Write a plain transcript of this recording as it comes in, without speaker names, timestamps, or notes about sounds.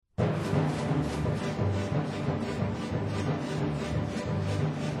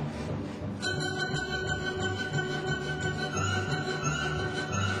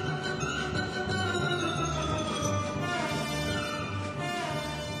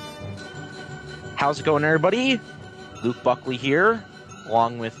How's it going, everybody? Luke Buckley here,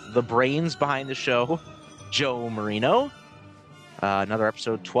 along with the brains behind the show, Joe Marino. Another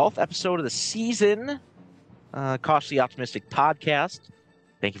episode, 12th episode of the season, Cautiously Optimistic podcast.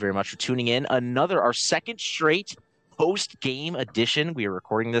 Thank you very much for tuning in. Our second straight post-game edition. We are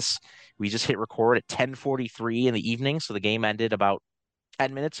recording this. We just hit record at 10:43 in the evening, so the game ended about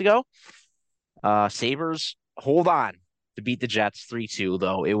 10 minutes ago. Sabres hold on to beat the Jets 3-2,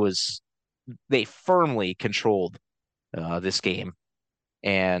 though. They firmly controlled this game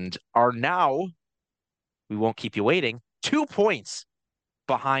and are now, we won't keep you waiting, 2 points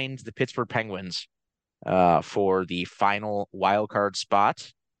behind the Pittsburgh Penguins for the final wild card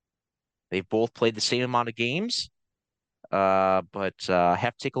spot. They've both played the same amount of games, but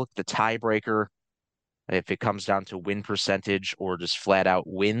have to take a look at the tiebreaker if it comes down to win percentage or just flat out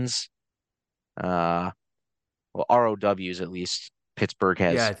wins. Well, ROWs at least. Pittsburgh Yeah,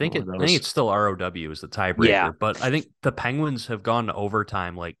 has I think one of I think those. it's still ROW is the Yeah, tiebreaker, but I think the Penguins have gone to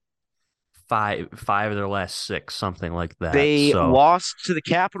overtime like five of their last six, something like that. they So lost to the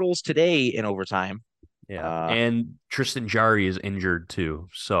Capitals today in overtime. yeah, Uh, and Tristan Jarry is injured too.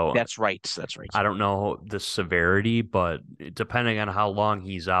 So that's right. That's right. I don't know the severity, but depending on how long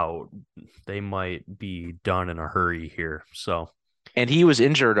he's out, they might be done in a hurry here. So And he was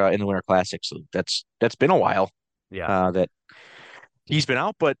injured in the Winter Classic, so that's been a while yeah. that he's been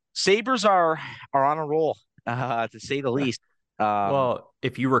out. But Sabres are on a roll, to say the least. Um, Well,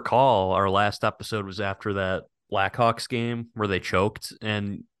 if you recall, our last episode was after that Blackhawks game where they choked,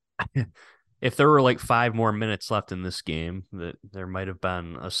 and if there were like 5 more minutes left in this game, that there might have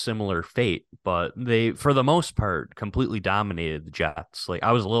been a similar fate. But they, for the most part, completely dominated the Jets. Like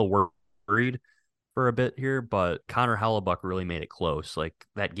I was a little worried for a bit here, but Connor Hellebuck really made it close. Like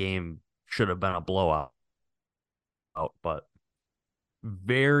that game should have been a blowout, but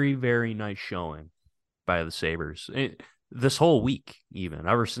very, very nice showing by the Sabres. This whole week, even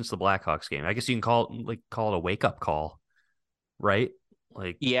ever since the Blackhawks game. I guess you can call it a wake up call, right?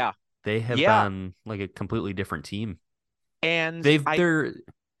 Like yeah, they have yeah, been like a completely different team. and They've I. they're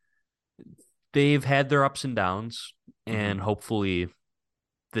they've had their ups and downs, Mhm. and hopefully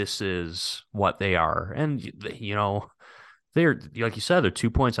this is what they are. And they're like you said, they're 2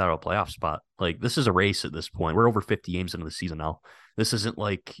 points out of a playoff spot. Like this is a race at this point. We're over 50 games into the season now. This isn't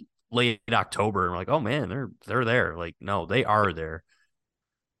like late October and we're like, oh man, they're there. Like no, they are there.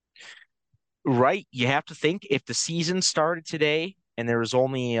 Right, you have to think if the season started today and there was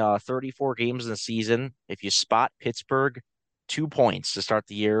only 34 games in the season, if you spot Pittsburgh 2 points to start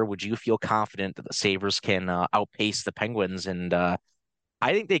the year, would you feel confident that the Sabres can outpace the Penguins? And I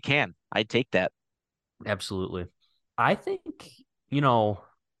think they can. I'd take that. Absolutely. I think, you know,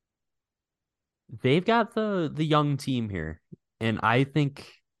 they've got the young team here. And I think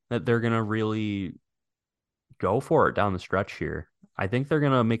that they're gonna really go for it down the stretch here. I think they're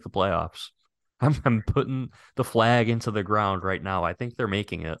gonna make the playoffs. I'm putting the flag into the ground right now. I think they're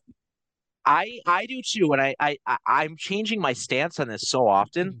making it. I do too, and I'm changing my stance on this so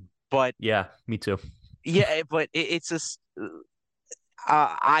often, but Yeah, me too. yeah, but it's just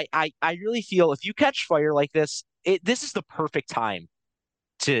I really feel if you catch fire like this is the perfect time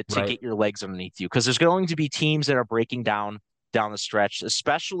to Right. get your legs underneath you because there's going to be teams that are breaking down the stretch,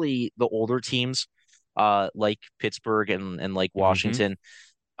 especially the older teams, like Pittsburgh and like Mm-hmm. Washington.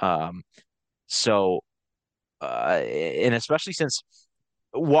 Um, so and especially since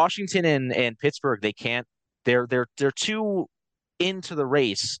Washington and Pittsburgh, they can't. They're too into the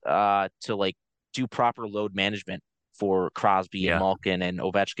race to like do proper load management for Crosby and Yeah, Malkin and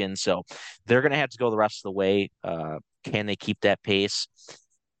Ovechkin. So they're gonna have to go the rest of the way. Can they keep that pace?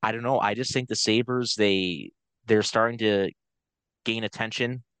 I don't know. I just think the Sabres they're starting to gain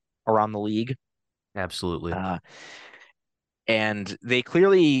attention around the league. absolutely. Uh, and they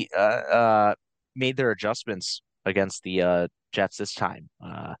clearly made their adjustments against the Jets this time.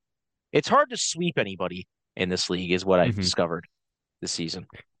 It's hard to sweep anybody in this league, is what I've Mm-hmm. discovered this season.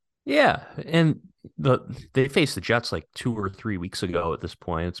 Yeah, and they faced the Jets like 2 or 3 weeks ago at this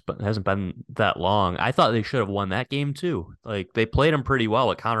point. It hasn't been that long. I thought they should have won that game too. Like they played them pretty well,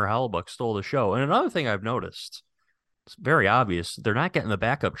 but Connor Hellebuck stole the show. And another thing I've noticed, it's very obvious, they're not getting the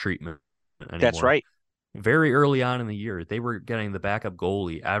backup treatment That's anymore. right. Very early on in the year, they were getting the backup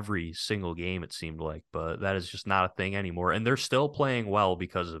goalie every single game, it seemed like, but that is just not a thing anymore. And they're still playing well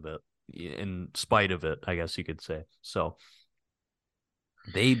because of it, in spite of it, I guess you could say. So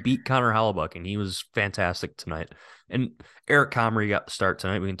they beat Connor Hellebuck, and he was fantastic tonight. And Eric Comrie got the start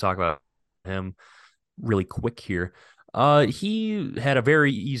tonight. We can talk about him really quick here. He had a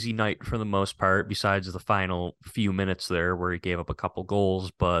very easy night for the most part, besides the final few minutes there where he gave up a couple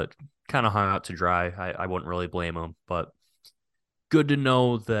goals, but kind of hung out to dry. I wouldn't really blame him, but good to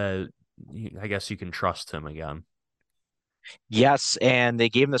know that I guess you can trust him again. Yes, and they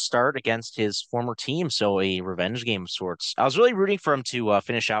gave him the start against his former team, so a revenge game of sorts. I was really rooting for him to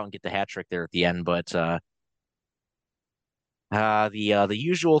finish out and get the hat trick there at the end, but the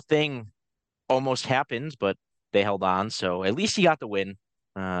usual thing almost happened, but they held on. So at least he got the win.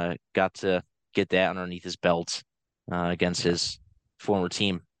 Got to get that underneath his belt against Yeah. his former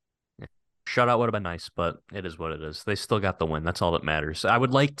team. Yeah. Shutout would have been nice, but it is what it is. They still got the win. That's all that matters. I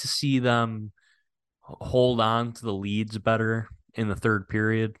would like to see them hold on to the leads better in the third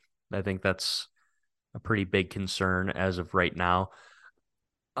period. I think that's a pretty big concern as of right now.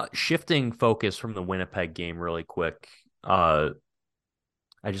 Shifting focus from the Winnipeg game really quick. I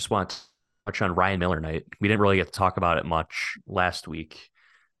just want to touch on Ryan Miller night. We didn't really get to talk about it much last week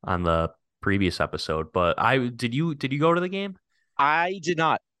on the previous episode, but did you go to the game? I did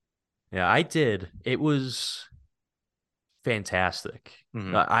not. Yeah, I did. It was fantastic.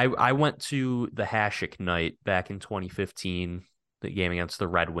 Mhm. I went to the Hasek night back in 2015, the game against the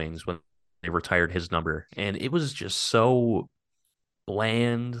Red Wings when they retired his number, and it was just so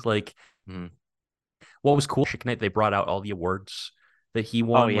bland. Like Mhm. what was cool, Hasek night, they brought out all the awards that he Oh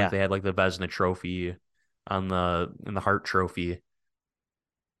won. Like yeah. they had like the Vezina Trophy on the Hart Trophy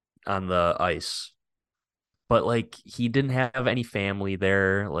on the ice, but like he didn't have any family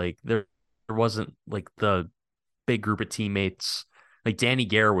there. Like there wasn't like the big group of teammates. Like Danny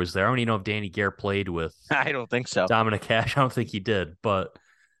Gare was there. I don't even know if Danny Gare played with I don't think so. Dominic Cash. I don't think he did, but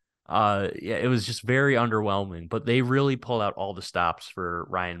yeah, it was just very underwhelming. But they really pulled out all the stops for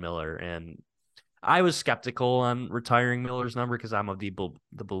Ryan Miller, and I was skeptical on retiring Miller's number because I'm of the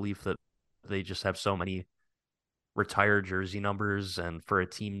belief that they just have so many retired jersey numbers, and for a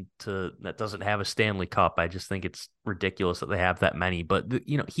team that doesn't have a Stanley Cup, I just think it's ridiculous that they have that many. But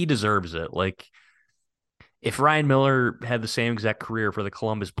he deserves it. Like if Ryan Miller had the same exact career for the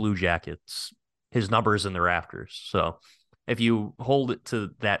Columbus Blue Jackets, his numbers in the rafters. So if you hold it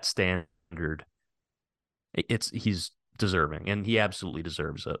to that standard, he's deserving, and he absolutely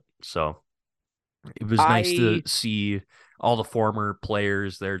deserves it. So it was nice to I see all the former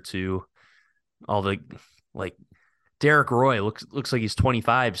players there too. All the like Derek Roy looks like he's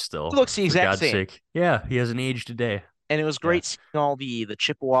 25 still, looks the for exact God's same, sake. Yeah, he hasn't aged a day. and it was Yeah. great seeing all the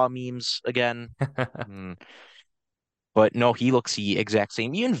Chippewa memes again. Mm. But no, he looks the exact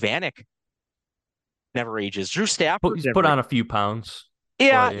same. Even Vanek never ages. Drew Stafford He's put never. on a few pounds,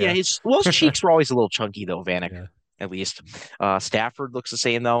 Yeah, but yeah. yeah. His cheeks were always a little chunky though. Vanek, Yeah. at least. Stafford looks the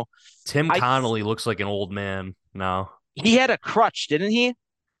same though. Tim I Connolly looks like an old man now. He had a crutch, didn't he?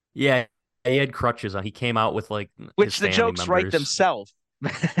 Yeah, he had crutches on. He came out with like his Which the family jokes write members. themselves.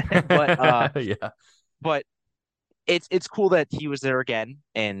 but Yeah. but it's cool that he was there again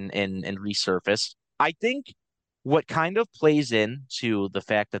and resurfaced. I think what kind of plays into the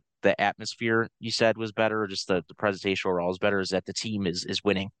fact that the atmosphere you said was better, or just the presentation overall is better, is that the team is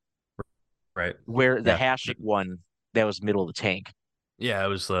winning. Right. Where the Yeah. Hasek one, that was middle of the tank. Yeah, it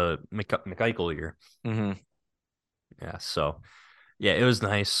was the McEichel year. Hmm. Yeah, so yeah, it was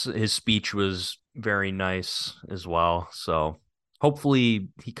nice. His speech was very nice as well. So hopefully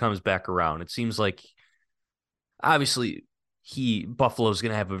he comes back around. It seems like obviously he Buffalo's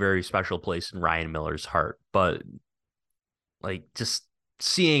gonna have a very special place in Ryan Miller's heart, but like just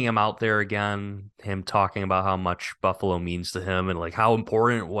seeing him out there again, him talking about how much Buffalo means to him and like how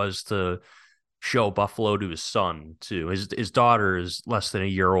important it was to show Buffalo to his son too. His daughter is less than a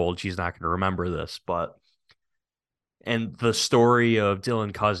year old. She's not going to remember this, but and the story of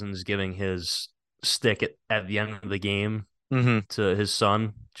Dylan Cousins giving his stick at the end of the game Hmm. to his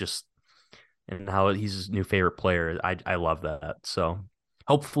son, just and how he's his new favorite player. I love that. So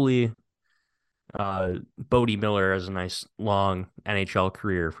hopefully Bodie Miller has a nice long NHL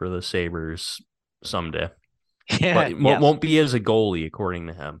career for the Sabres someday. But it Yes. won't be as a goalie, according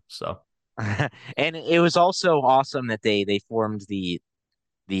to him. So And it was also awesome that they formed the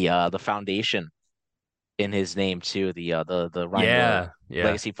foundation in his name too, the Ryan Miller yeah, yeah.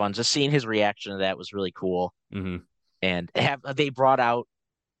 Legacy Fund. Just seeing his reaction to that was really cool. Hmm. And have they brought out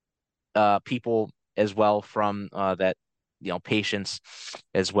people as well from that patients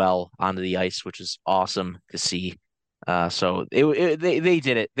as well onto the ice, which is awesome to see. So they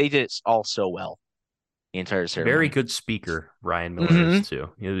did it. They did it all so well the entire Very ceremony. good speaker, Ryan Miller is Hmm. too.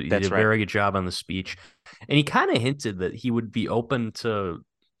 He did a That's right. very good job on the speech. And he kind of hinted that he would be open to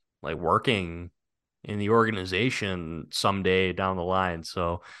like working in the organization someday down the line.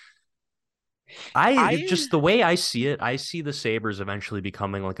 So I just the way I see it, I see the Sabres eventually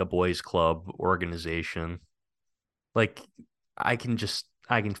becoming like a boys club organization. Like I can just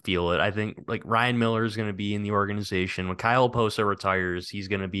I can feel it. I think like Ryan Miller is going to be in the organization when Kyle Posa retires. He's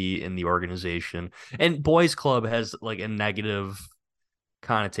going to be in the organization, and Boys Club has like a negative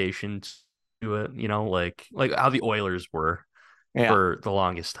connotation to it. Like how the Oilers were Yeah. for the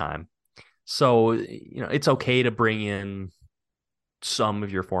longest time. So it's okay to bring in some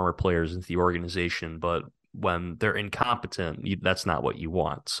of your former players into the organization, but when they're incompetent, that's not what you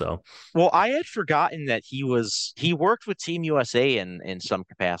want. So, Well, I had forgotten that he worked with Team USA in some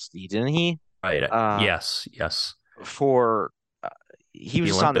capacity, didn't he? right. Uh, Yes, yes. for uh, he was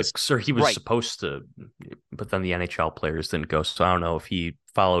The just on this, Olympics, or he was right. supposed to, but then the NHL players didn't go. So I don't know if he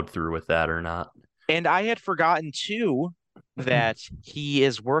followed through with that or not. And I had forgotten too that he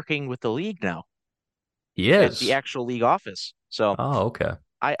is working with the league now He at the is. actual league office. So Oh, okay.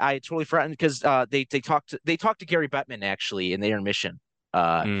 I totally forgot because they talked to Gary Bettman actually in the intermission.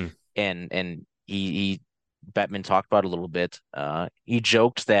 Mm. And he Bettman talked about it a little bit. He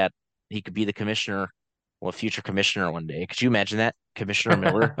joked that he could be the commissioner, well, future commissioner one day. Could you imagine that? Commissioner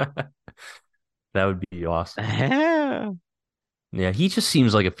Miller. That would be awesome. Yeah, he just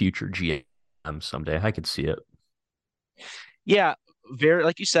seems like a future GM someday. I could see it. Yeah, very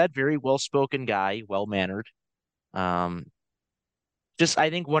like you said, very well-spoken guy, well-mannered. Um, just I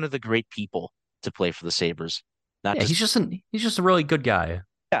think one of the great people to play for the Sabres. Not Yeah, just he's just a really good guy.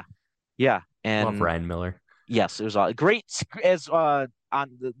 yeah, yeah, Love and Ryan Miller. yes, it was all great as on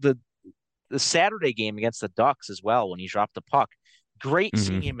the Saturday game against the Ducks as well when he dropped the puck. Great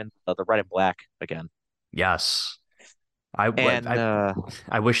seeing Hmm. him in the red and black again. Yes. I, And I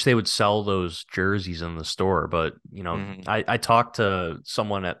I wish they would sell those jerseys in the store, but mhm. I talked to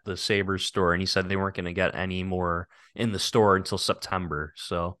someone at the Sabres store and he said they weren't going to get any more in the store until September.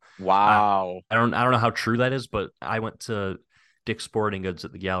 So I Wow. I don't know how true that is, but I went to Dick's Sporting Goods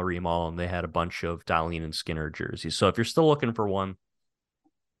at the Gallery Mall and they had a bunch of Dahlin and Skinner jerseys. So if you're still looking for one,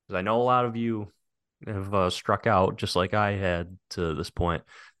 because I know a lot of you have struck out just like I had to this point,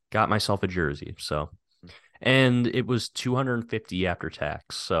 got myself a jersey. So and it was 250 after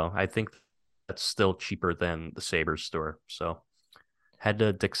tax. So I think that's still cheaper than the Sabres store. So head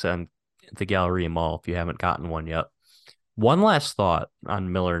to Dixon, the Galleria Mall if you haven't gotten one yet. One last thought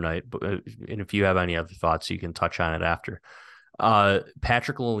on Miller Night, and if you have any other thoughts, you can touch on it after.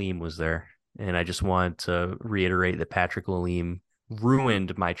 Patrick Lalime was there, and I just wanted to reiterate that Patrick Lalime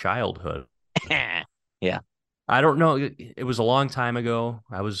ruined my childhood. Yeah. I don't know. It was a long time ago.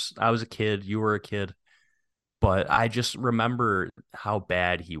 I was a kid. You were a kid. But I just remember how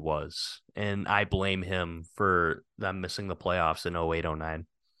bad he was. And I blame him for them missing the playoffs in 0809.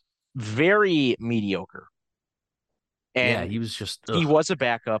 Very mediocre. Yeah, And he was just, he ugh. was a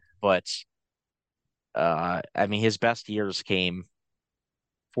backup, but I mean his best years came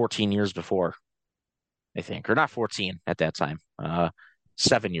 14 years before, I think. Or not 14 at that time.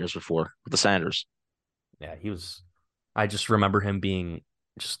 7 years before with the Senators. Yeah, I just remember him being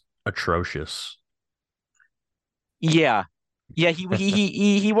just atrocious. Yeah. Yeah,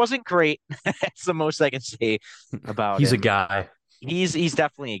 he wasn't great. That's the most I can say about He's a him. guy. He's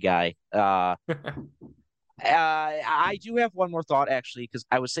definitely a guy. I do have one more thought actually, because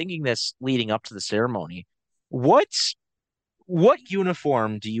I was thinking this leading up to the ceremony. What what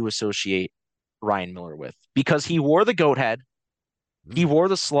uniform do you associate Ryan Miller with? Because he wore the goat head, he wore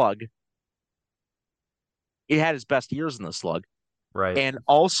the slug. He had his best years in the slug, Right. and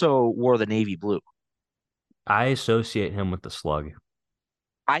also wore the navy blue. I associate him with the slug.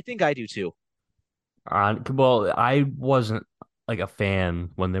 I think I do too. Well, I wasn't like a fan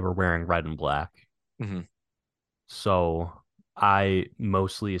when they were wearing red and black. Hmm. So I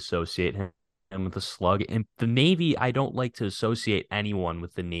mostly associate him with the slug. And the Navy, I don't like to associate anyone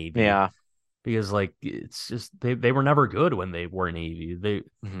with the Navy Yeah. because like it's just they were never good when they were Navy.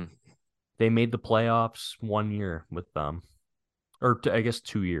 Hmm. They made the playoffs 1 year with them. Or I guess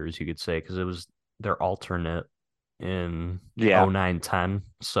 2 years you could say because it was their alternate in Yeah. 09-10.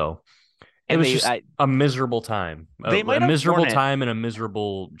 So it And was just a miserable time. they A might have worn miserable it. time and a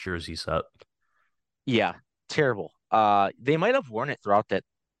miserable jersey set. Yeah. Terrible. They might have worn it throughout that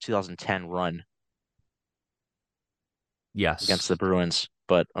 2010 run against Yes. the Bruins,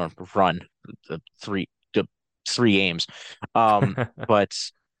 but run the 3 games.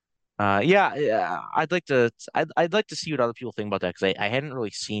 But yeah, I'd like to see what other people think about that because I hadn't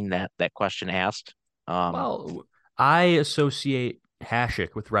really seen that question asked. Um, Well, I associate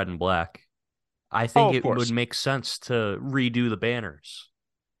Hashik with red and black. I oh, think of it would course. make sense to redo the banners,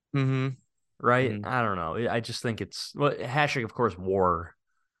 Hmm. right? Hmm. I don't know. I just think it's well, Hashik, of course,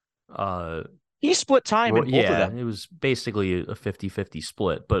 uh, He split time in both of yeah, them, it was basically a 50-50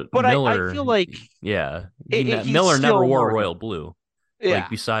 split. But but I Miller, feel like yeah, he's Miller never still wore more of a royal blue. Yeah, like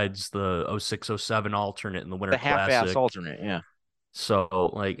besides the 06-07 alternate in the the Winter half-ass Classic. alternate. Yeah. So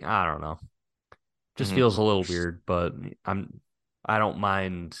like I don't know. Just Hmm. feels a little weird, but I don't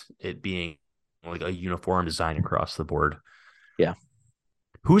mind it being like a uniform design across the board. Yeah.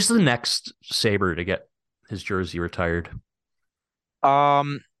 Who's the next Saber to get his jersey retired?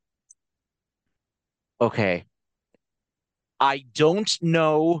 Um. Okay. I don't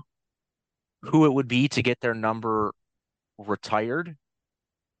know who it would be to get their number retired,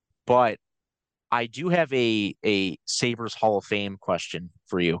 but I do have a Sabres Hall of Fame question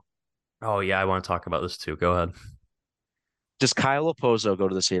for you. Oh yeah, I want to talk about this too. Go ahead. Does Kyle Opozo go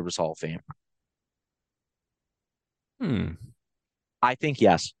to the Sabres Hall of Fame? Hmm. I think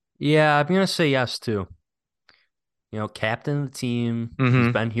yes. Yeah, I'm gonna say yes too. Captain of the team. He's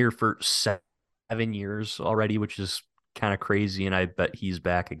Hmm. been here for 7 years already, which is kind of crazy, and I bet he's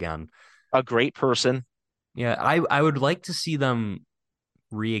back again. A great person. Yeah, I would like to see them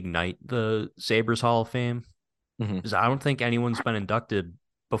reignite the Sabres Hall of Fame Hmm. because I don't think anyone's been inducted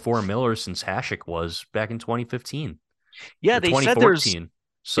before Miller since Hasek was back in 2015 Yeah, or they said there's 2014. they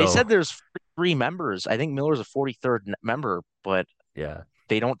So said there's three members. I think Miller's a 43rd member, but yeah.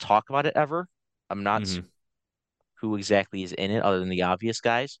 they don't talk about it ever. I'm not Hmm. who exactly is in it other than the obvious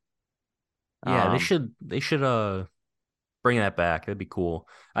guys. Yeah, they Um, should bring that back. That'd be cool.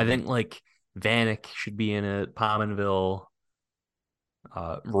 I mhm. think like Vanek should be in it, Pominville,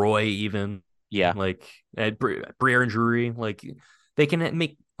 Roy even Yeah. like Briere and Drury, like they can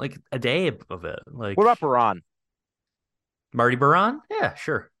make like a day of it. What Like about Baran? Marty Baron, yeah,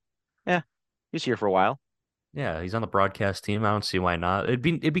 sure, Yeah, he's here for a while. yeah, he's on the broadcast team. I don't see why not. It'd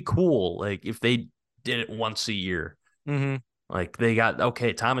be cool like if they did it once a year. Hmm. Like they got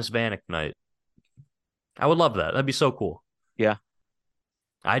okay Thomas Vanek night. I would love that. That'd be so cool. Yeah.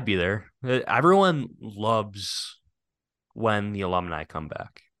 I'd be there. Everyone loves when the alumni come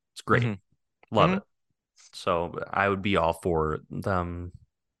back. It's great. Hmm. Love Hmm. it. So I would be all for them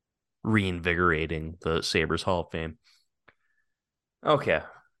reinvigorating the Sabres Hall of Fame. Okay.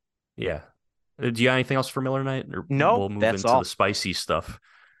 Yeah. Do you have anything else for Miller Knight? Or No, we'll move that's into the all. spicy stuff.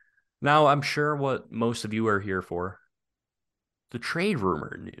 Now, I'm sure what most of you are here for the trade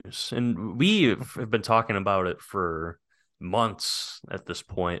rumor news. And we have been talking about it for months at this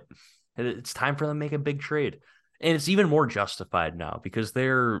point. It's time for them to make a big trade. And it's even more justified now because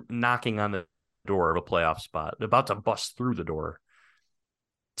they're knocking on the door of a playoff spot, about to bust through the door.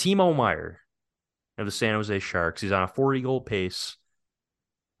 Timo Meyer of the San Jose Sharks. He's on a 40-goal pace.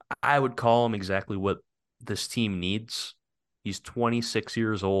 I would call him exactly what this team needs. He's 26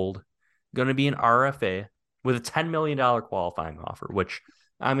 years old, going to be an RFA with a $10 million qualifying offer, which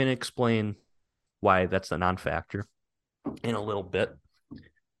I'm going to explain why that's the non factor in a little bit.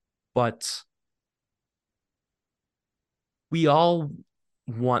 But we all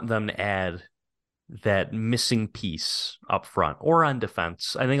want them to add that missing piece up front or on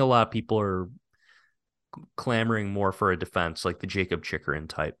defense. I think a lot of people are clamoring more for a defense like the Jacob Chikrin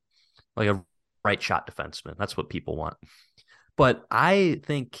type, like a right shot defenseman. That's what people want. But I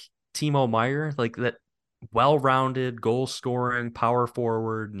think Timo Meyer, like that well rounded, goal scoring, power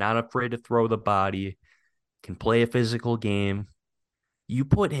forward, not afraid to throw the body, can play a physical game. You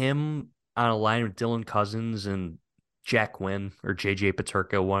put him on a line with Dylan Cousins and Jack Quinn or JJ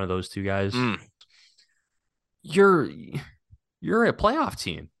Paterka, one of those two guys, Mm. you're you're a playoff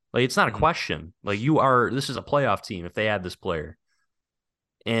team. Like it's not a Hmm. question. Like you are this is a playoff team if they add this player.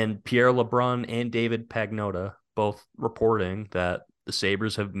 And Pierre LeBrun and David Pagnotta both reporting that the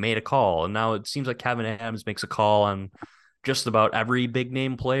Sabres have made a call. And now it seems like Kevin Adams makes a call on just about every big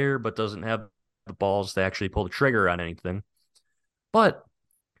name player, but doesn't have the balls to actually pull the trigger on anything. But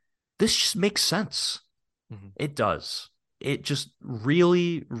this just makes sense. Hmm. It does. It just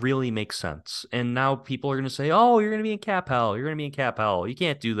really, really makes sense. And now people are going to say, oh, you're going to be in cap hell. You're going to be in cap hell. You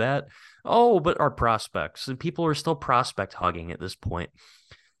can't do that. Oh, but our prospects. And people are still prospect hugging at this point.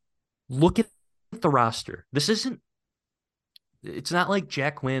 Look at the roster. It's not like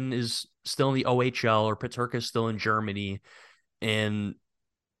Jack Quinn is still in the OHL or Paterka is still in Germany and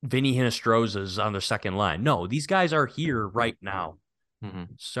Vinny Hinostroza is on their second line. No, these guys are here right now. Hmm.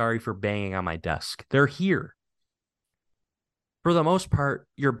 Sorry for banging on my desk. They're here. For the most part,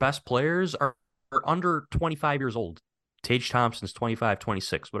 your best players are under 25 years old. Tage Thompson's 25,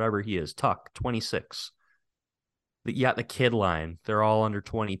 26, whatever he is. Tuck, 26. You got the kid line. They're all under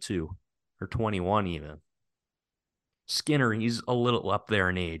 22 or 21 even. Skinner, he's a little up there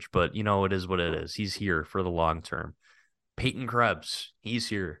in age, but it is what it is. He's here for the long term. Peyton Krebs, he's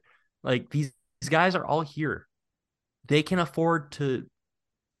here. Like these guys are all here. They can afford to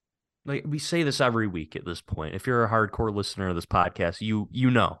Like we say this every week at this point. If you're a hardcore listener of this podcast, you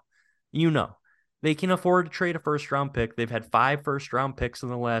know, they can afford to trade a first round pick. They've had 5 first round picks in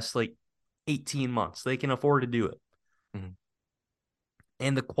the last like 18 months. They can afford to do it. Mhm.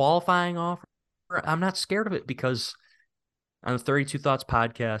 And the qualifying offer, I'm not scared of it because on the 32 Thoughts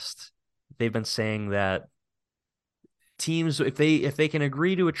podcast, they've been saying that teams, if they can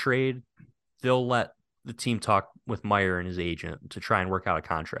agree to a trade, they'll let the team talk with Meyer and his agent to try and work out a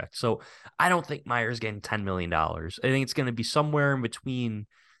contract. So I don't think Meyer's getting $10 million. I think it's going to be somewhere in between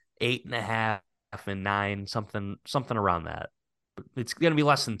 8.5 and 9, something around that. It's going to be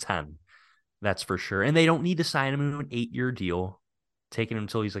less than 10. That's for sure. And they don't need to sign him to an 8-year deal, taking him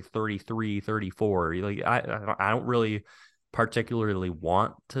until he's like 33, 34. Like I don't really particularly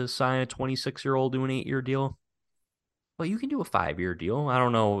want to sign a 26-year-old to an 8-year deal. Well, you can do a 5-year deal. I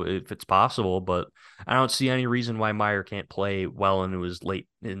don't know if it's possible, but I don't see any reason why Meyer can't play well into his mid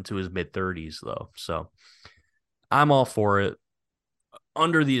 30s though. So I'm all for it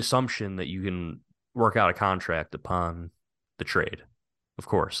under the assumption that you can work out a contract upon the trade. Of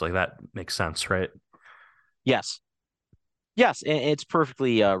course, like that makes sense, right? Yes. Yes, and it's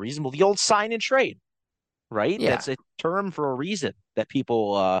perfectly reasonable. The old sign and trade, right? Yeah. That's a term for a reason that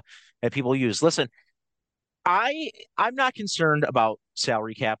people use. Listen, I'm not concerned about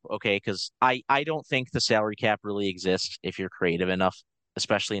salary cap, okay, because I don't think the salary cap really exists if you're creative enough,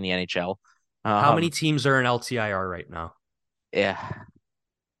 especially in the NHL. How many Um, teams are in LTIR right now? yeah,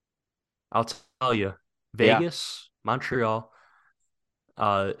 I'll tell you. yeah. Vegas, Montreal,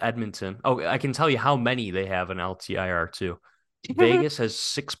 Edmonton. Oh, I can tell you how many they have in LTIR too. Vegas has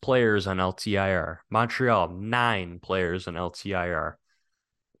 6 players on LTIR. Montreal, 9 players on LTIR.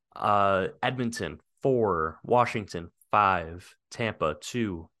 Edmonton, 4. Washington, 5. Tampa,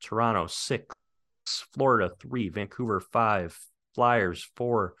 2. Toronto, 6. Florida, 3. Vancouver, 5. Flyers,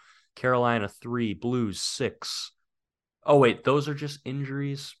 4. Carolina, 3. Blues, 6. Oh, wait, those are just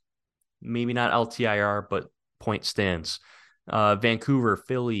injuries. Maybe not LTIR, but point stands. Vancouver,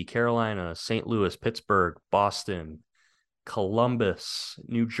 Philly, Carolina, St. Louis, Pittsburgh, Boston, Columbus,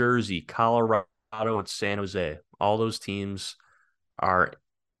 New Jersey, Colorado, and San Jose. All those teams are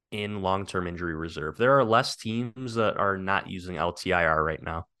in long-term injury reserve. There are less teams that are not using LTIR right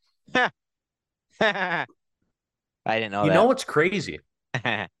now. I didn't know You know that. what's crazy?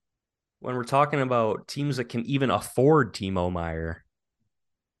 When we're talking about teams that can even afford Timo Meyer,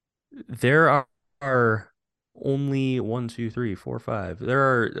 there are only one, two, three, four, five. There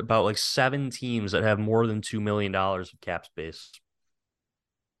are about like 7 teams that have more than $2 million of cap space.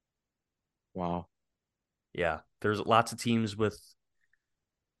 Wow. Yeah, there's lots of teams with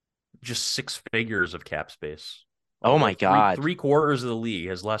just 6 figures of cap space. Oh my Like three God. three quarters of the league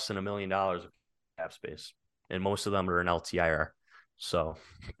has less than $1 million of cap space, and most of them are in LTIR. So,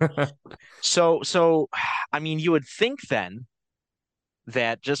 So, I mean, you would think then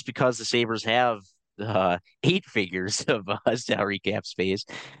that just because the Sabres have 8 figures of salary cap space,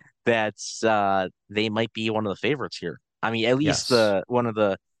 that's they might be one of the favorites here. I mean, at least yes, the one of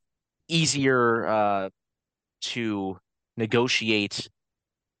the easier to negotiate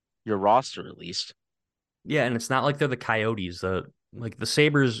your roster at least. yeah, and it's not like they're the Coyotes. The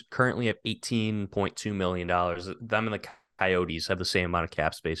Sabres currently have $18.2 million. Them and the Coyotes have the same amount of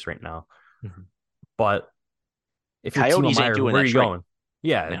cap space right now. Mhm. But if you're Timo Coyotes ain't Meyer, doing where are that you trade. going?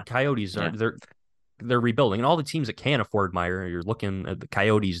 Yeah, Yeah, Coyotes are yeah. they're rebuilding, and all the teams that can afford Meyer, you're looking at the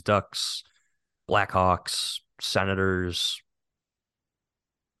Coyotes, Ducks, Blackhawks, Senators,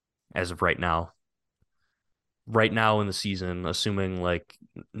 as of right now. Right now in the season, assuming like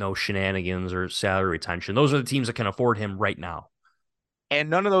no shenanigans or salary retention, those are the teams that can afford him right now. And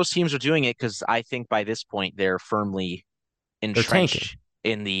none of those teams are doing it because I think by this point they're firmly They're tanking. entrenched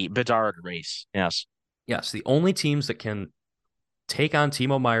in the Bedard race. Yes. Yes, the only teams that can take on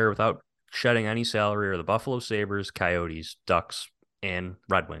Timo Meyer without shedding any salary are the Buffalo Sabres, Coyotes, Ducks, and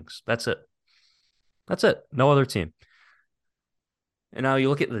Red Wings. That's it. That's it. No other team. And now you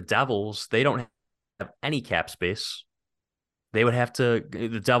look at the Devils, they don't have any cap space. They would have to,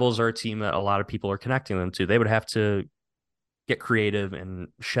 the Devils are a team that a lot of people are connecting them to. They would have to get creative and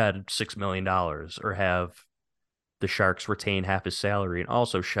shed $6 million or have the Sharks retain half his salary and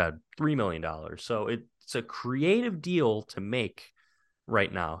also shed $3 million. So it's a creative deal to make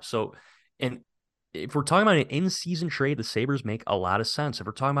right now. So, and if we're talking about an in-season trade, the Sabres make a lot of sense. If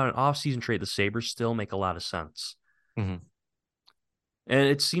we're talking about an off-season trade, the Sabres still make a lot of sense. Mhm. And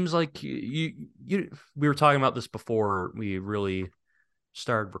it seems like we were talking about this before we really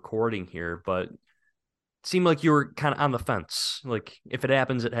started recording here, but it seemed like you were kind of on the fence. Like if it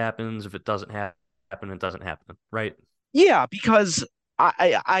happens, it happens. If it doesn't happen, it doesn't happen, right? Yeah, because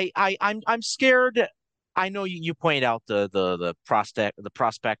I'm scared. I know you pointed out the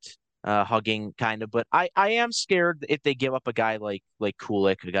prospect hugging kind of, but I am scared if they give up a guy like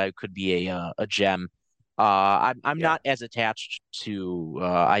Kulik, a guy who could be a gem. I'm Yeah. not as attached to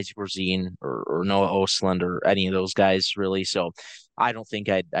Isaac Rosine or Noah Ostlund or any of those guys really. So I don't think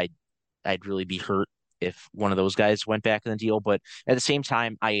I'd really be hurt if one of those guys went back in the deal. But at the same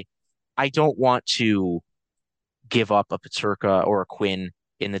time, I don't want to give up a Paterka or a Quinn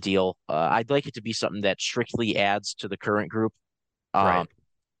in the deal. I'd like it to be something that strictly adds to the current group. Um, Right.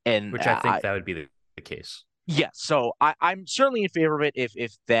 and Which I think that would be the case. yeah, so I'm certainly in favor of it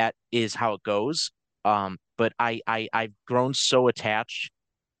if that is how it goes. But I've grown so attached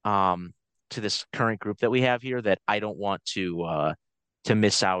um to this current group that we have here that I don't want to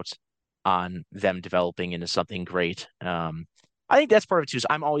miss out on them developing into something great. I think that's part of it too. Is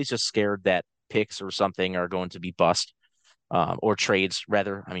I'm always just scared that picks or something are going to be bust, or trades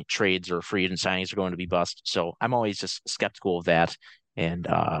rather. I mean, trades or free agent signings are going to be bust. So I'm always just skeptical of that. And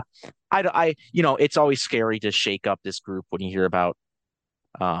it's always scary to shake up this group when you hear about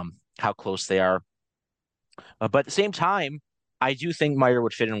how close they are. But at the same time, I do think Meyer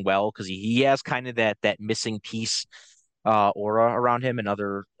would fit in well because he has kind of that missing piece aura around him,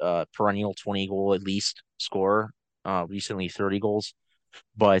 another perennial 20 goal at least scorer, recently 30 goals.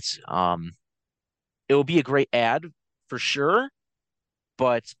 But it will be a great ad for sure.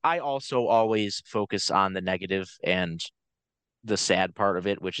 But I also always focus on the negative and the sad part of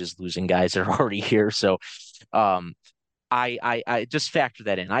it, which is losing guys that are already here. So um, I just factor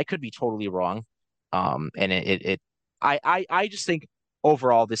that in. I could be totally wrong. And I just think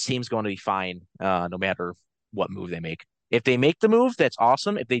overall this team's going to be fine, no matter what move they make. If they make the move, that's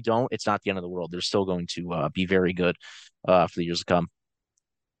awesome. If they don't, it's not the end of the world. They're still going to be very good for the years to come.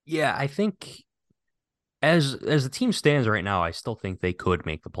 Yeah, I think as the team stands right now, I still think they could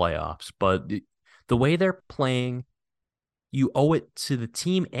make the playoffs, but the way they're playing, you owe it to the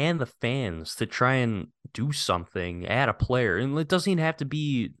team and the fans to try and do something, add a player. And it doesn't even have to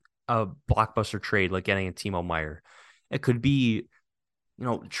be a blockbuster trade like getting a Timo Meyer. It could be,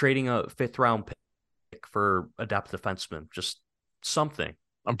 trading a fifth round pick for a depth defenseman, just something,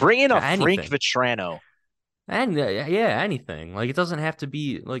 I'm bringing a Frank anything. Vetrano. And yeah, anything. Like it doesn't have to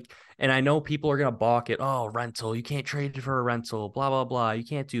be like, and I know people are gonna balk it. Oh, rental. You can't trade it for a rental. Blah blah blah. You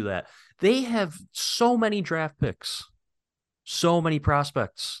can't do that. They have so many draft picks, so many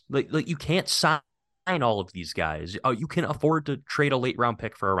prospects. Like you can't sign all of these guys. You can afford to trade a late round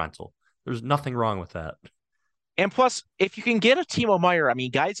pick for a rental. There's nothing wrong with that. And plus, if you can get a Timo Meyer, I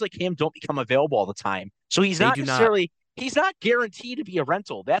mean, guys like him don't become available all the time. So They do not. he's not guaranteed to be a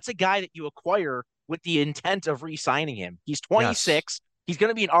rental. That's a guy that you acquire with the intent of re-signing him. He's Yes, 26. He's going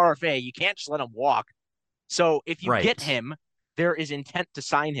to be an RFA. You can't just let him walk. So if you get right. him, there is intent to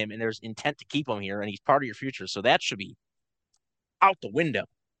sign him and there's intent to keep him here and he's part of your future. So that should be out the window.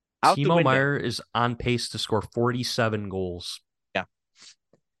 Out the Timo window. Meyer is on pace to score 47 goals. Yeah.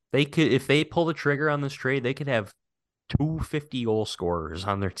 They could, if they pull the trigger on this trade, they could have 250 goal scorers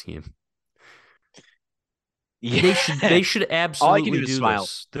on their team. Yeah. They should All I can absolutely do is do smile.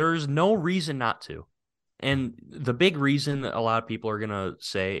 this. There's no reason not to. And the big reason that a lot of people are gonna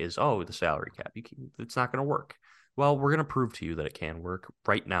say is, "Oh, the salary cap. It's not gonna work." Well, we're gonna prove to you that it can work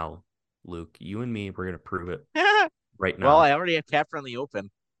right now, Luke. You and me, we're gonna prove it right Well, now. I already have Cap Friendly open.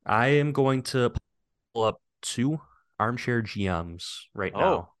 I am going to pull up two armchair GMs right Oh,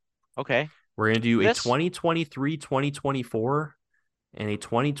 now. okay. We're gonna do a This 2023-2024 and a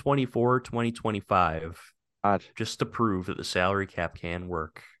 2024-2025 odd. just to prove that the salary cap can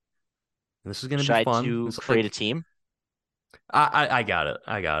work. And this is going to be Try fun. to It's create a like team. I got it.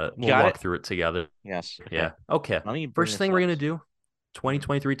 I got it. You We'll got it? walk through it together. Yes. Okay. Yeah. Okay. Let me bring First this thing we're up. going to do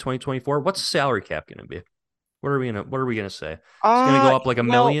 2023, 2024. What's the salary cap going to be? What are we going to say? It's going to go up like a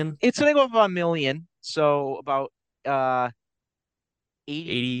Well, million, it's gonna go up about a million. So about uh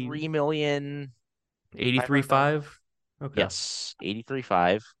 80, 83,500,000. 83.5. Okay. Yes,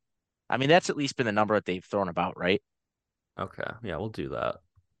 83.5. I mean, that's at least been the number that they've thrown about, right? Okay. Yeah, we'll do that.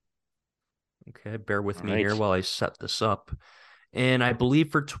 Okay. Bear with All me here right. while I set this up. And I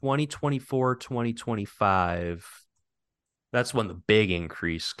believe for 2024, 2025, that's when the big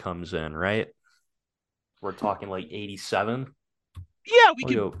increase comes in, right? We're talking like 87. Yeah, we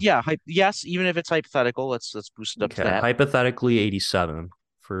We'll could. go, Yeah, yes. Even if it's hypothetical, let's boost it up to okay, that. hypothetically 87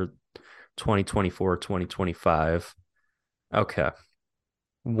 for 2024, 2025. Okay,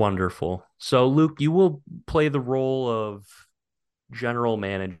 wonderful. So, Luke, you will play the role of general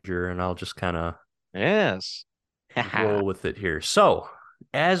manager, and I'll just kind of Yes. roll with it here. So,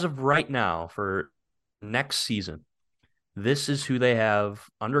 as of right now, for next season, This is who they have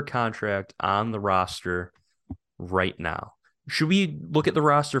under contract on the roster right now. Should we look at the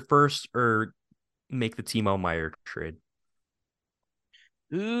roster first or make the Timo Meyer trade?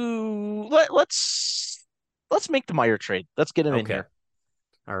 Ooh, let's make the Meyer trade. Let's get him in Okay. here.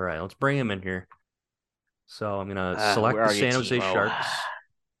 All right. Let's bring him in here. So I'm going to Where select the are you, San Jose Timo? Sharks.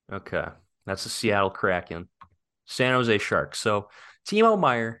 Okay. That's the Seattle Kraken. San Jose Sharks. So Timo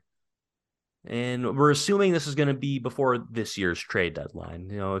Meyer. And we're assuming this is going to be before this year's trade deadline.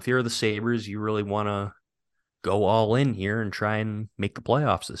 If you're the Sabres, you really want to go all in here and try and make the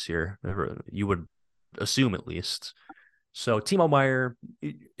playoffs this year. You would assume, at least. So Timo Meyer,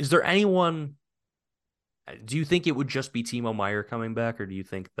 is there anyone? Do you think it would just be Timo Meyer coming back, or do you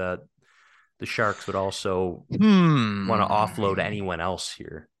think that the Sharks would also want to offload Hmm. anyone else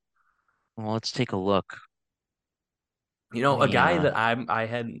here? Well, let's take a look. A Any guy that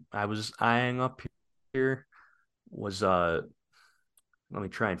I was eyeing up here was let me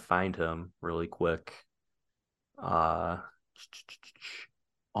try and find him really quick. Uh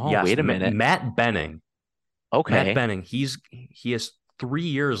Oh, yes, wait a minute. Matt Benning. Matt Okay. Benning. He has 3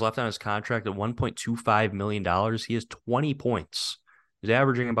 years left on his contract at $1.25 million. He has 20 points. He's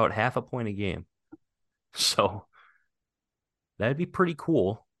averaging about half a point a game. So that'd be pretty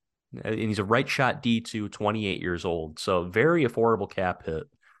cool. And he's a right shot D2, 28 years old. So very affordable cap hit.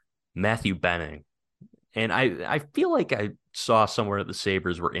 Matthew Benning. And I feel like I saw somewhere that the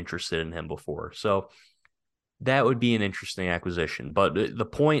Sabres were interested in him before. So that would be an interesting acquisition. But the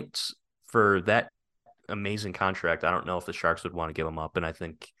points for that amazing contract, I don't know if the Sharks would want to give him up. And I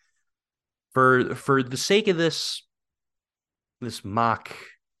think for the sake of this mock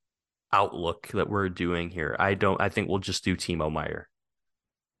outlook that we're doing here, I think we'll just do Timo Meyer.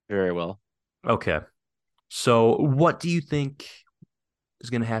 Very well. Okay. So what do you think is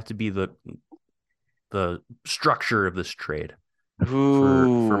going to have to be the structure of this trade for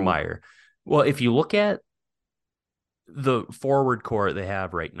Ooh. Meyer? Well, if you look at the forward core they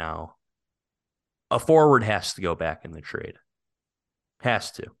have right now, a forward has to go back in the trade.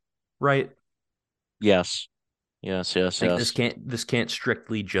 Has to, right? Yes. Yes, yes, Like yes. this can't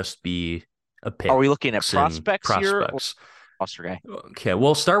strictly just be a Are we looking at picks and prospects here or prospects. roster guy? Okay,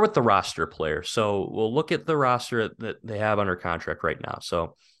 we'll start with the roster player. So we'll look at the roster that they have under contract right now.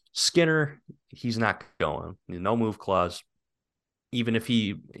 So Skinner, he's not going. No move clause. Even if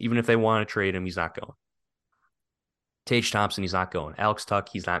they want to trade him, he's not going. Tage Thompson, he's not going. Alex Tuck,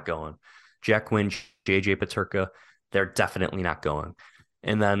 he's not going. Jack Quinn, JJ Paterka, they're definitely not going.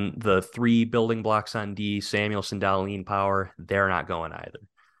 And then the three building blocks on D, Samuelson, Dahlin, Power, they're not going either.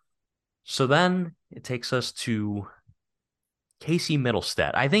 So then it takes us to Casey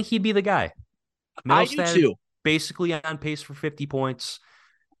Middlestat. I think he'd be the guy. I do Middlestat is too. basically on pace for 50 points.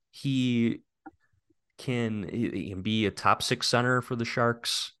 He can be a top six center for the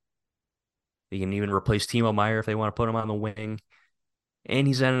Sharks. He can even replace Timo Meyer if they want to put him on the wing. And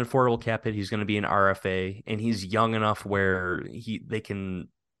he's at an affordable cap hit. He's going to be an RFA, and he's young enough where they can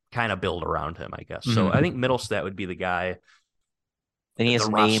kind of build around him, I guess. So I Mhm. think Middlestat would be the guy, And he the has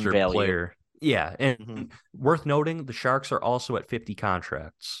name roster value. player. Yeah, and Mhm. worth noting, the Sharks are also at 50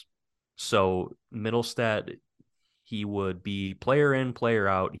 contracts. So Middlestat, he would be player in, player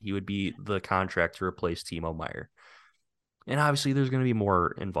out. He would be the contract to replace Timo Meyer. And obviously, there's going to be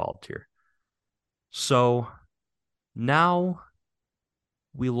more involved here. So now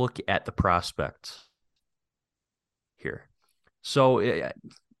we look at the prospect here. So,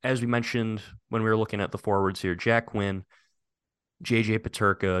 as we mentioned when we were looking at the forwards here, Jack Quinn, JJ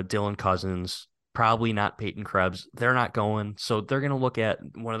Paterka, Dylan Cousins, probably not Peyton Krebs. They're not going. So they're going to look at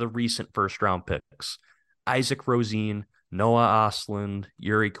one of the recent first round picks, Isaac Rosine, Noah Ostlund,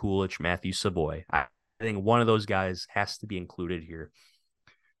 Yuri Kulich, Matthew Savoy. I think one of those guys has to be included here.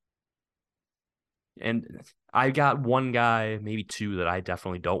 And I got one guy, maybe two, that I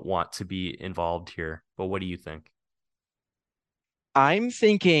definitely don't want to be involved here. But what do you think? I'm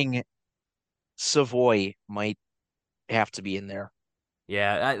thinking Savoy might have to be in there.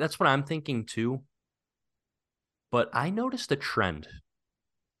 Yeah, that's what I'm thinking too. But I noticed a trend,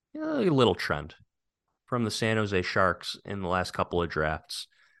 a little trend from the San Jose Sharks in the last couple of drafts.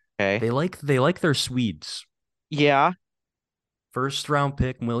 Okay. They like their Swedes. Yeah. First round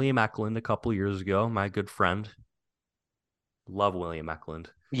pick William Eklund a couple years ago, my good friend. Love William Eklund.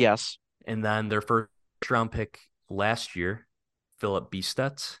 Yes. And then their first round pick last year, Philip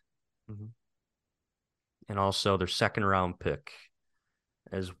Biestet. Mhm. And also their second round pick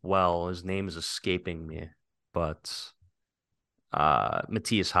as well. His name is escaping me, but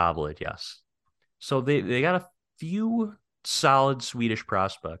Matthias Havlid, yes. So they got a few solid Swedish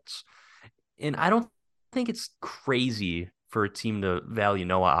prospects. And I don't think it's crazy for a team to value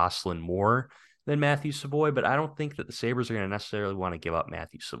Noah Ostlund more than Matthew Savoy, but I don't think that the Sabres are going to necessarily want to give up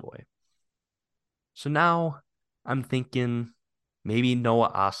Matthew Savoy. So now I'm thinking maybe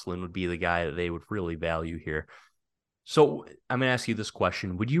Noah Ostlund would be the guy that they would really value here. So I'm going to ask you this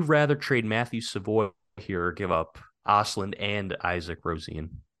question. Would you rather trade Matthew Savoy here or give up Ostlund and Isaac Rosén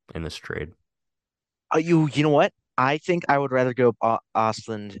in this trade? You know what? I think I would rather go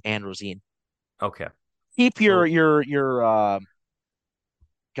Ostland and Rosine. Okay. Keep So your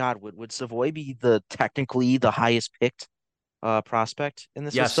God, would Savoy be the technically the highest picked prospect in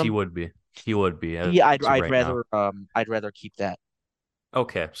the yes, he system? would be. He would be as Yeah, of right now. I'd rather keep that.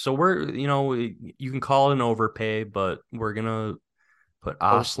 Okay. So you can call it an overpay, but we're gonna put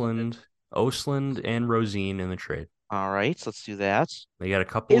Ostland. Ostlund and Rosén in the trade. All right, so let's do that. They got a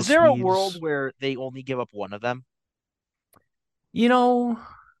couple Is of there a world Swedes. where they only give up one of them? You know,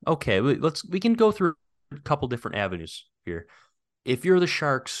 okay, we can go through a couple different avenues here. If you're the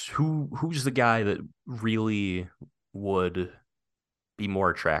Sharks, who's the guy that really would be more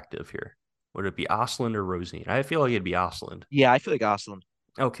attractive here? Would it be Ostlund or Rosén? I feel like it'd be Ostlund. Yeah, I feel like Ostland.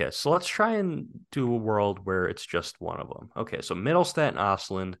 Okay, so let's try and do a world where it's just one of them. Okay, so Middlestat and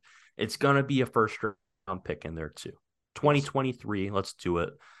Ostlund, it's gonna be a first round pick in there too. Yes. 2023, let's do it.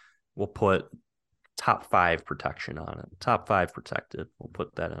 We'll put top 5 protection on it. Top 5 protected. We'll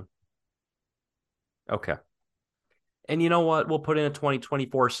put that in. Okay. And you know what? We'll put in a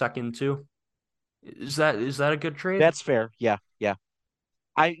 2024 second too. Is that a good trade? That's fair. Yeah, yeah.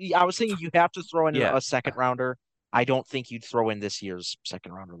 I was thinking you have to throw in Yeah. a second rounder. I don't think you'd throw in this year's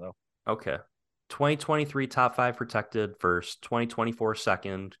second rounder though. Okay. 2023 top 5 protected first, 2024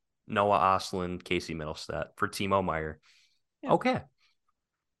 second, Noah Ostlund, Casey Middlestat for Timo Meier. Yeah. Okay.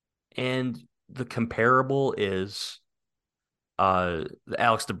 And the comparable is the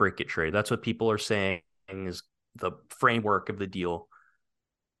Alex DeBrincat trade. That's what people are saying is the framework of the deal.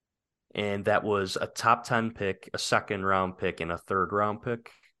 And that was a top 10 pick, a second round pick, and a third round pick,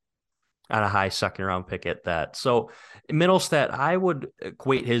 and a high second round pick at that. So Middlestat, I would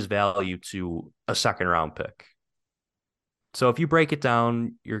equate his value to a second round pick. So if you break it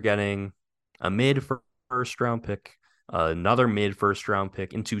down, you're getting a mid first round pick, another mid first round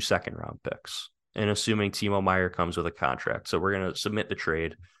pick, and 2 second round picks. And assuming Timo Meier comes with a contract. So we're going to submit the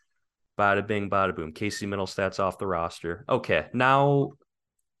trade. Bada bing, bada boom. Casey Middlestat's off the roster. Okay, now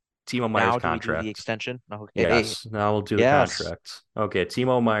Timo Meier's Now do we do the contract. extension? Okay. Yes, now we'll do the Yes. contract. Okay,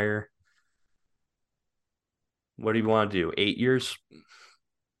 Timo Meier. What do you want to do? 8 years?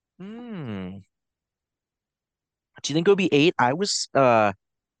 Hmm. Do you think it would be 8? I was That's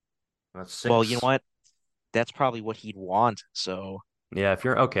well, you know 6. what? That's probably what he'd want. So Yeah, if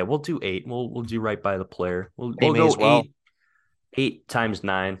you're okay, we'll do 8. We'll do right by the player. We'll they we'll may go as well. 8 times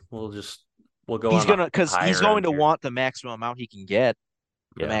 9. We'll go He's on the gonna because he's higher going end to here. want the maximum amount he can get,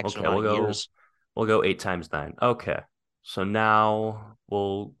 the Yeah, maximum okay. amount We'll of go years. we'll go 8 times 9. Okay. So now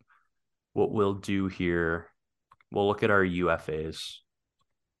what we'll do here, we'll look at our UFAs.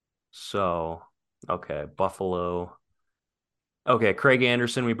 So, okay, Buffalo. Okay, Craig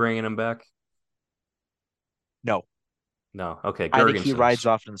Anderson, we bringing him back? No, No. Okay, I think he rides Gergensons.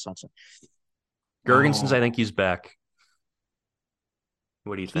 off in the sunset. Gergensons, I think Oh, he's back.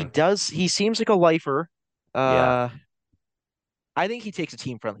 What do you he think? does. He seems like a lifer. Yeah. Uh, I think he takes a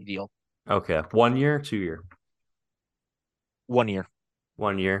team friendly deal. Okay. 1 year, 2 year. 1 year.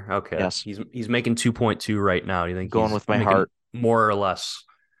 1 year. Okay. Yes. He's making 2.2 right now. Do you think Going he's with my making heart. more or less?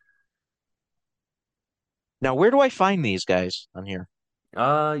 Now, where do I find these guys on here?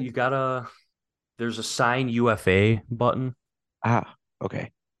 You gotta there's a sign UFA button. Ah,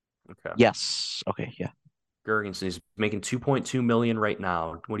 okay. Okay. Yes. Okay. Yeah. Gergensen, he's making 2.2 million right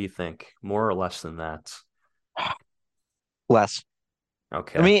now. What do you think? More or less than that? Less. I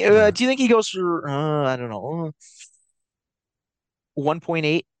Okay. mean, do you think he goes for, I don't know,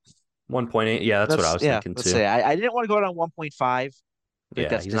 1.8? 1.8. Yeah, that's what I was Yeah, thinking let's too. say I didn't want to go out on 1.5. I think Yeah,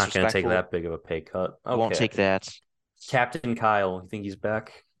 that's he's not going to take disrespectful. that big of a pay cut. I won't Okay. take that. Captain Kyle, you think he's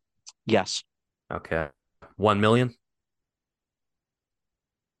back? Yes. Okay. 1 million?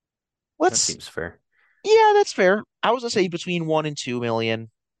 That Let's, seems fair. yeah, that's fair. I was gonna say between 1 and 2 million.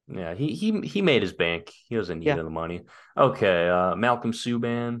 Yeah, he made his bank. He doesn't need Yeah, the money. Okay, Malcolm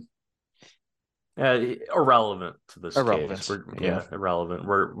Subban. Irrelevant to this case. irrelevant. We're Yeah. yeah, irrelevant.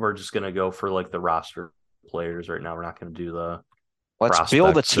 We're just gonna go for like the roster players right now. We're not gonna do the Let's build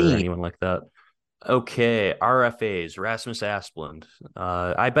a prospects or team. anyone like that. Okay, RFAs, Rasmus Asplund.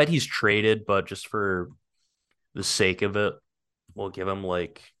 I bet he's traded, but just for the sake of it, we'll give him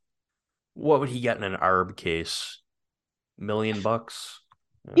like what would he get in an ARB case? $1 million?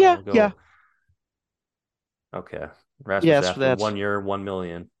 Yeah, We'll yeah. go Okay. Rasmus Yes, Asplund, that's 1 year, 1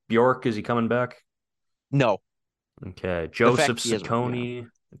 million. Bjork, is he coming back? no. Okay. The fact Joseph he is, yeah. Saccone,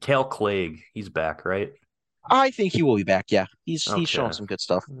 Kale Clegg, he's back, right? I think he will be back. Yeah, he's shown Okay. some good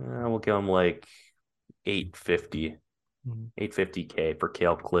stuff. We'll give him like 850, Mhm. 850K for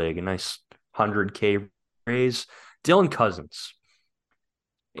Kale Clegg. A nice 100K raise. Dylan Cousins,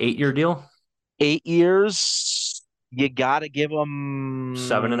 8 year deal, 8 years. You gotta give him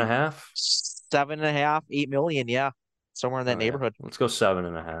seven and a half. 7.5, 8 million. Yeah, somewhere in that Oh yeah, neighborhood. let's go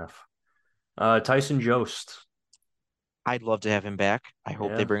 7.5. Tyson Jost, I'd love to have him back. I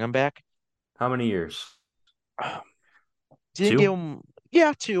hope they yeah. bring him back. How many years? Didn't give Two, him,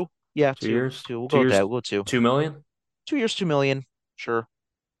 yeah, two. Yeah, two two. years, Two. We'll two go with that. years, We'll go two. 2 million. 2 years, 2 million. Sure.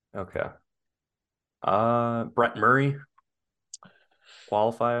 Okay. Brett Murray,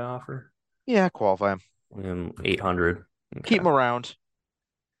 qualify offer, Yeah, qualify him. 800. Keep Okay. him around.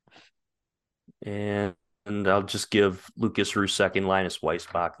 And I'll just give Lucas Rusek and Linus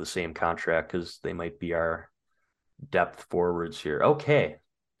Weissbach the same contract because they might be our depth forwards here. Okay.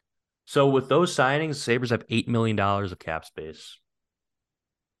 So with those signings, the Sabres have $8 million of cap space.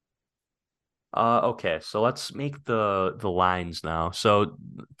 Okay, so let's make the lines now. So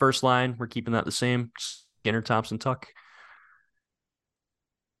first line, we're keeping that the same. Skinner, Thompson, Tuck.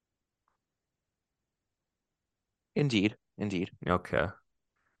 Indeed. Indeed. Okay.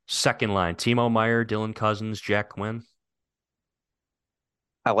 Second line, Timo Meyer, Dylan Cousins, Jack Quinn.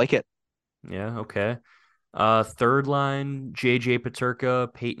 I like it. Yeah, okay. Third line, JJ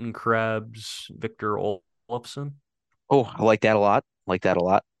Paterka, Peyton Krebs, Victor Olofsson. Oh, I like that a lot. Like that a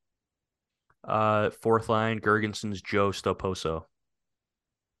lot. Fourth line, Gergensons, Joe Stoposo.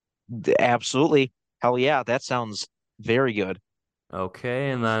 Absolutely. Hell yeah. That sounds very good.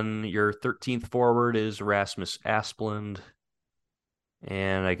 Okay, and then your 13th forward is Rasmus Asplund.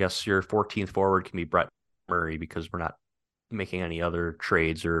 And I guess your 14th forward can be Brett Murray because we're not making any other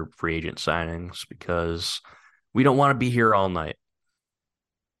trades or free agent signings because we don't want to be here all night,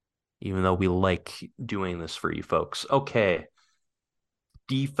 even though we like doing this for you folks. Okay.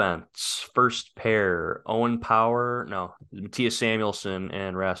 Defense, first pair, Owen Power, no, Matthias Samuelson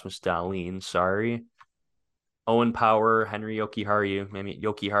and Rasmus Dahlin. Sorry. Owen Power, Henry Jokiharju. I mean,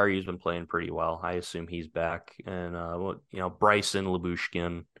 Jokiharju's been playing pretty well. I assume he's back. And, Bryson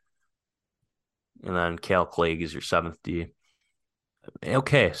Labushkin. And then Kale Clegg is your seventh D.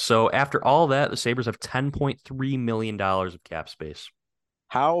 Okay, so after all that, the Sabres have $10.3 million of cap space.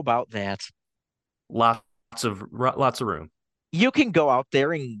 How about that? Lots of room. You can go out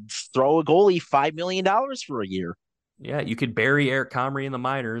there and throw a goalie $5 million for a year. Yeah, you could bury Eric Comrie in the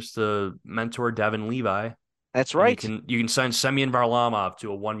minors to mentor Devin Levi, That's and you right. can you can sign Semyon Varlamov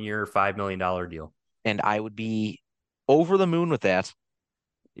to a 1 year, $5 million deal. And I would be over the moon with that.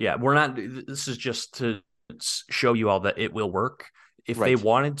 Yeah, we're not. This is just to show you all that it will work. If they Right.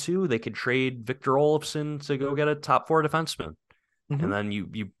 wanted to, they could trade Victor Olofsson to go get a top four defenseman, Hmm. and then you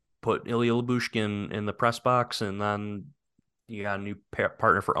put Ilya Labushkin in the press box, and then you got a new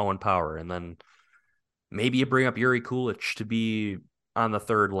partner for Owen Power, and then maybe you bring up Yuri Kulich to be on the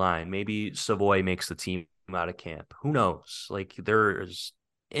third line. Maybe Savoy makes the team out of camp. Who knows? Like there's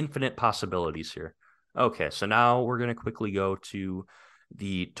infinite possibilities here. Okay, so now we're going to quickly go to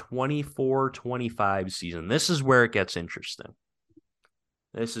the 24-25 season. This is where it gets interesting.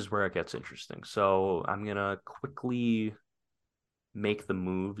 So I'm going to quickly make the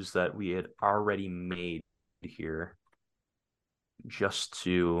moves that we had already made here just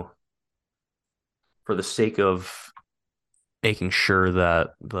for the sake of making sure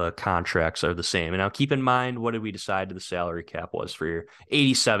that the contracts are the same. And now keep in mind, what did we decide the salary cap was for your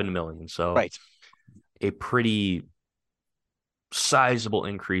 87 million? So Right. a pretty sizable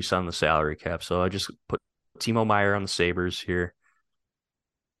increase on the salary cap. So I just put Timo Meyer on the Sabres here.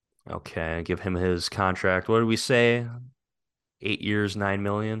 Okay, give him his contract. What did we say? 8 years, 9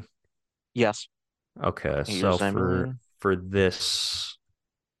 million. Yes. Okay, 8 years, so 9 million. for this,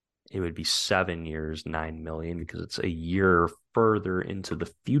 it would be 7 years, 9 million because it's a year further into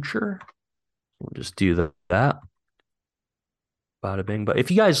the future. We'll just do that. Bada bing. But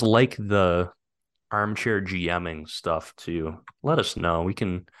if you guys like the armchair GMing stuff too, let us know. We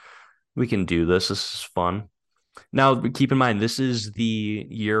can do this. This is fun. Now keep in mind this is the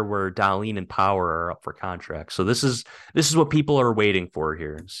year where Dahlin and Power are up for contract. So this is what people are waiting for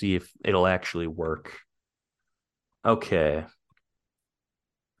here. See if it'll actually work. Okay.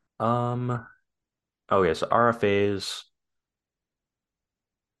 Okay, so RFAs,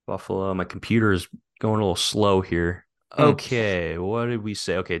 Buffalo. My computer is going a little slow here. Hmm. Okay, what did we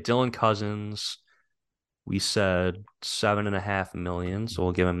say? Okay, Dylan Cousins. We said 7.5 million, so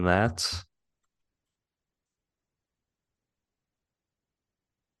we'll give him that.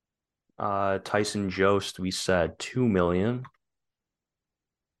 Tyson Jost, we said 2 million.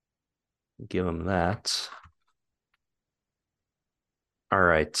 Give him that. All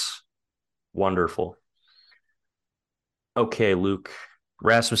right. Wonderful. Okay, Luke.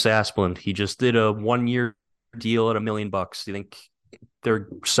 Rasmus Asplund, he just did a 1-year deal at $1 million. Do you think they're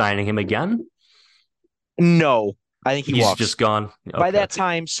signing him again? No, I think he He's walks. just gone. By Okay. that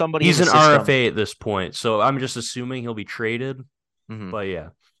time, somebody in He's the an system. RFA at this point, so I'm just assuming he'll be traded. Mhm. But yeah,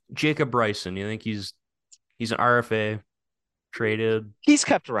 Jacob Bryson, you think he's an RFA traded? He's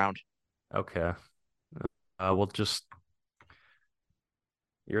kept around. Okay. We'll just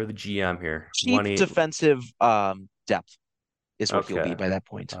you're the GM here. Cheap 1-8. defensive depth is what he'll be Okay. by that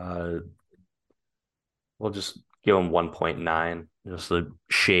point. We'll just give him 1.9, just a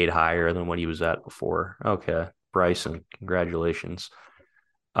shade higher than what he was at before. Okay. Bryson, congratulations.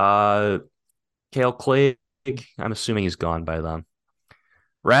 Kale Clague, I'm assuming he's gone by then.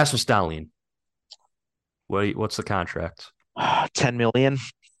 Rasmus Dahlin, what's the contract? 10 million.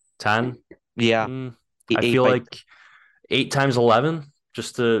 10? Yeah. I feel like 8 times 11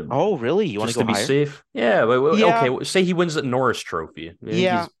 just to Oh, really? You want to go be higher? safe. Yeah, but Yeah. okay. Say he wins the Norris Trophy.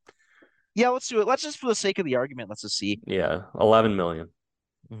 Yeah. Yeah, let's do it. Let's just, for the sake of the argument, let's just see. Yeah, 11 million.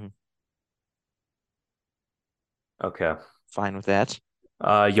 Mm-hmm. Okay. Fine with that.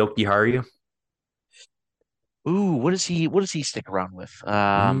 Yoki Haru. Ooh, what does he stick around with?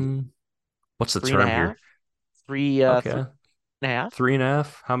 What's the Three and a term half? here? Three, Okay. 3.5?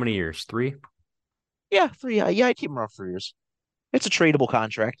 3.5. How many years? 3? Yeah, 3. Yeah, I'd keep him around 3 years. It's a tradable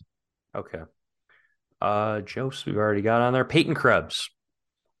contract. Okay. Jose, we've already got on there. Peyton Krebs.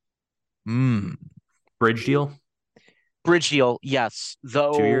 Bridge deal? Bridge deal, yes. 2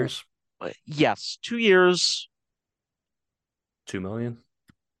 Though, years? yes, 2 years. 2 million?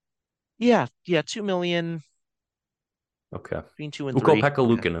 Yeah, 2 million Okay. between 2 and Ukko 3.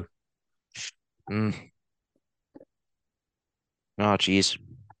 Pekka Luukkonen. Oh, geez.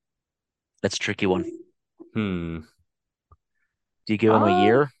 That's a tricky one. Do you give him a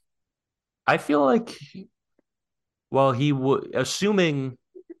year? I feel like, well, he would, assuming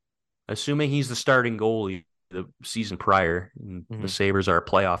he's the starting goalie the season prior, and the Sabres are a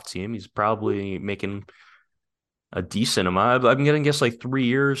playoff team, he's probably making a decent amount. I'm going to guess like 3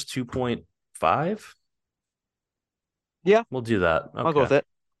 years, 2.5. Yeah, we'll do that. Okay. I'll go with it.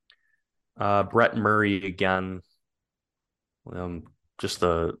 Brett Murray again. Just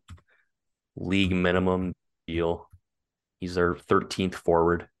a league minimum deal. He's their 13th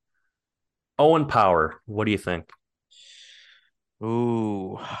forward. Owen Power, what do you think?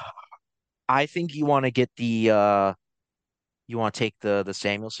 Ooh, I think you want to get the you want to take the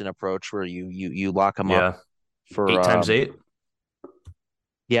Samuelson approach where you lock him up for 8 times 8.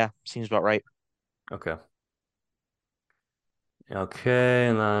 Yeah, seems about right. Okay. Okay,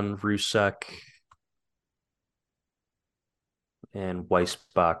 and then Rusek and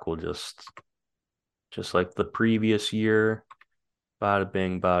Weissbach will just like the previous year. Bada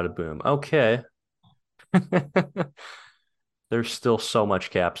bing, bada boom. Okay. There's still so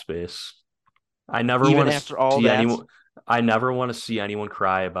much cap space. I never Even want to after all see that, anyone. I never want to see anyone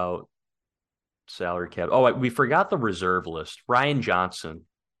cry about salary cap. Oh, we forgot the reserve list. Ryan Johnson.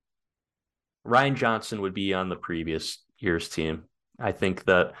 Ryan Johnson would be on the previous year's team. I think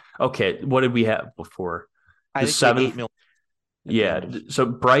that. Okay, what did we have before? I think we had 8 million. Yeah. So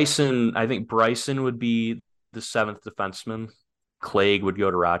Bryson, I think Bryson would be the 7th defenseman. Clague would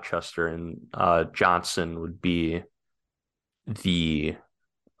go to Rochester, and Johnson would be the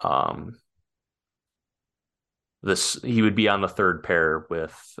he would be on the third pair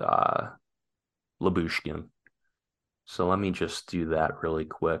with Lyubushkin. So let me just do that really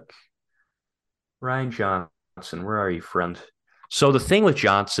quick. Ryan Johnson, where are you, friend? So the thing with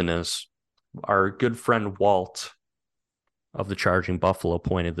Johnson is our good friend Walt of the Charging Buffalo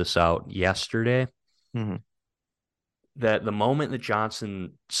pointed this out yesterday. That the moment that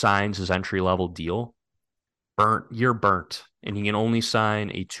Johnson signs his entry-level deal, you're burnt, and he can only sign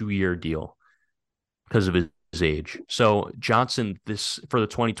a 2-year deal because of his age. So Johnson, for the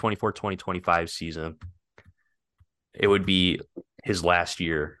 2024-2025 season, it would be his last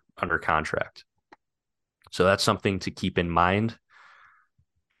year under contract. So that's something to keep in mind,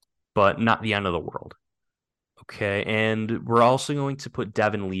 but not the end of the world. Okay, and we're also going to put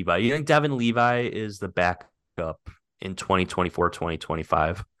Devin Levi. You think Devin Levi is the backup in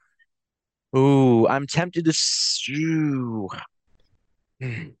 2024-2025? Ooh, I'm tempted to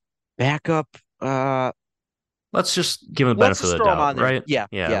backup. Let's just give him the benefit of the doubt, right? Yeah.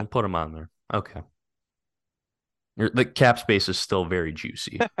 We'll put him on there. Okay. The cap space is still very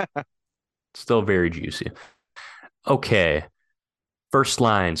juicy. Still very juicy. Okay. First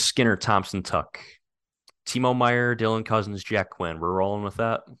line, Skinner, Thompson, Tuck. Timo Meyer, Dylan Cousins, Jack Quinn. We're rolling with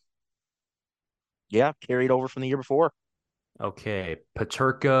that. Yeah, carried over from the year before. Okay.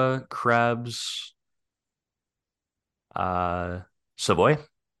 Paterka, Krebs, Savoy.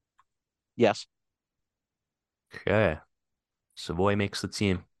 Yes. Okay. Savoy makes the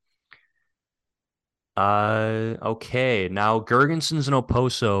team. Okay. Now Gergensons and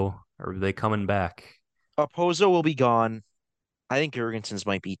Oposo, are they coming back? Opozo will be gone. I think Jurgensen's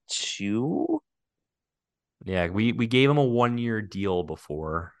might be two. Yeah, we gave him a 1 year deal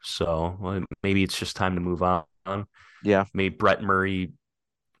before, so maybe it's just time to move on. Yeah. Maybe Brett Murray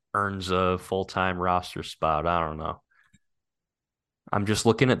earns a full-time roster spot. I don't know. I'm just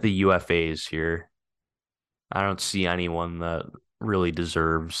looking at the UFAs here. I don't see anyone that really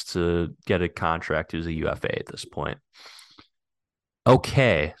deserves to get a contract who's a UFA at this point.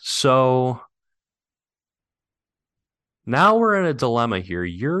 Okay, so now we're in a dilemma here.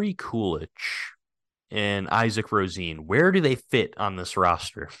 Yuri Kulich and Isaac Rosén, where do they fit on this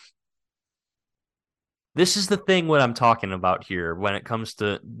roster? This is the thing what I'm talking about here when it comes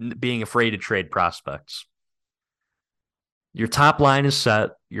to being afraid to trade prospects. Your top line is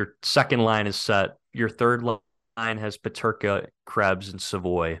set. Your second line is set. Your third line has Paterka, Krebs, and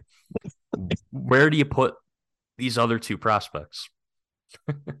Savoy. Where do you put these other two prospects?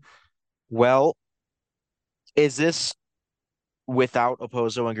 Well, is this without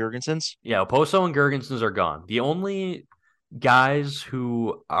Opozo and Jurgensen's? Yeah, Oposo and Gergensons are gone. The only guys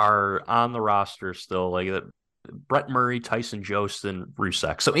who are on the roster still, like Brett Murray, Tyson Jost, and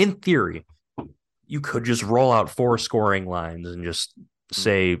Rusek. So in theory, you could just roll out four scoring lines and just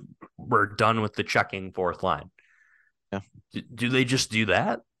say we're done with the checking fourth line. Yeah. Do they just do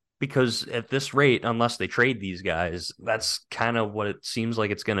that? Because at this rate, unless they trade these guys, that's kind of what it seems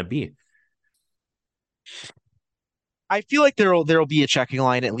like it's going to be. I feel like there'll be a checking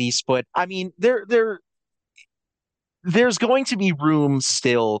line at least, but I mean there's going to be room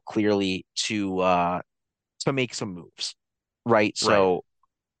still clearly to make some moves, right? Right. So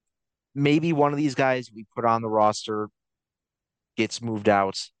maybe one of these guys we put on the roster gets moved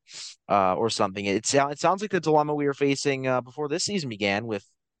out or something. It sounds like the dilemma we were facing before this season began with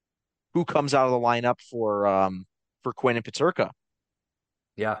who comes out of the lineup for Quinn and Paterka,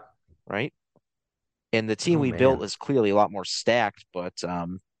 Yeah. right? And the team Oh we built man. is clearly a lot more stacked, but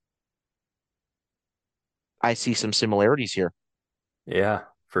I see some similarities here. Yeah,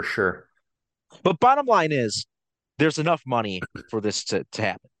 for sure. But bottom line is there's enough money for this to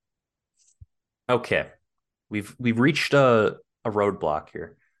happen. Okay. We've reached a roadblock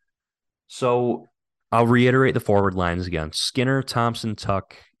here. So I'll reiterate the forward lines again. Skinner, Thompson,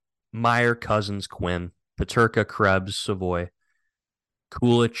 Tuck, Meyer, Cousins, Quinn, Paterka, Krebs, Savoy,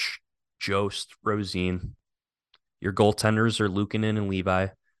 Kulich, Jost, Rosén. Your goaltenders are Luukkonen and Levi.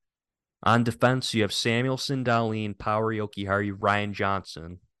 On defense, you have Samuelson, Dahlin, Power, Jokiharju, Ryan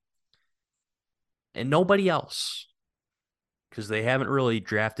Johnson, and nobody else because they haven't really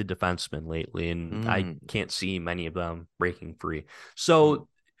drafted defensemen lately, and I Mm. can't see many of them breaking free. So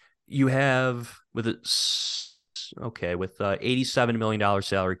you have with $87 million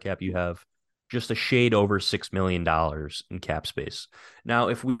salary cap, you have just a shade over $6 million in cap space. Now,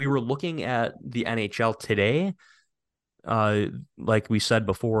 if we were looking at the NHL today, uh, like we said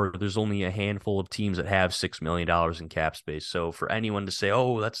before, there's only a handful of teams that have $6 million in cap space. So for anyone to say,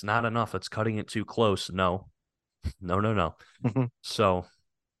 "Oh, that's not enough," that's cutting it too close. No, no, no, no. So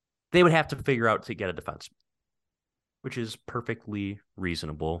they would have to figure out to get a defenseman, which is perfectly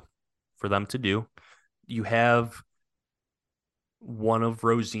reasonable for them to do. You have one of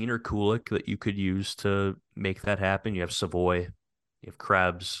Rosén or Kulich that you could use to make that happen. You have Savoy, you have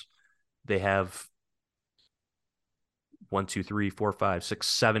Krebs. They have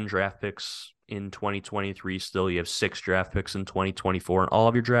 7 draft picks in 2023 still. You have 6 draft picks in 2024 and all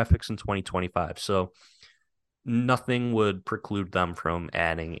of your draft picks in 2025. So nothing would preclude them from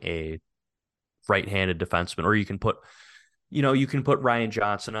adding a right-handed defenseman, or you can put Ryan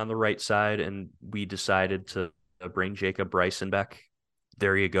Johnson on the right side, and we decided to bring Jacob Bryson back.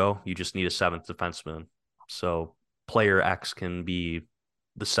 There you go. You just need a seventh defenseman. So player X can be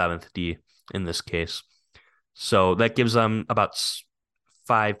the seventh D in this case. So that gives them about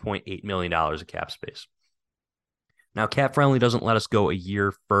 $5.8 million of cap space. Now, Cap Friendly doesn't let us go a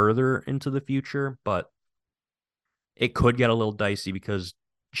year further into the future, but it could get a little dicey because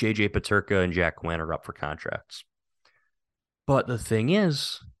JJ Paterka and Jack Quinn are up for contracts. But the thing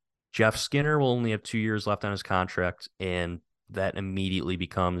is, Jeff Skinner will only have 2 years left on his contract, and that immediately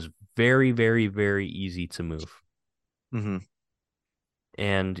becomes very, very, very easy to move. Mm-hmm.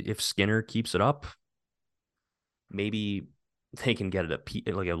 And if Skinner keeps it up, maybe they can get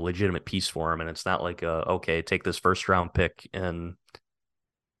it like a legitimate piece for him, and it's not like okay, take this first round pick and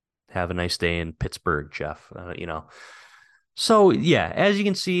have a nice day in Pittsburgh, Jeff. So yeah, as you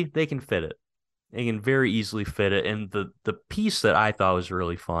can see, they can fit it. They can very easily fit it. And the piece that I thought was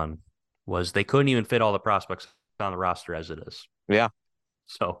really fun was they couldn't even fit all the prospects on the roster as it is. Yeah.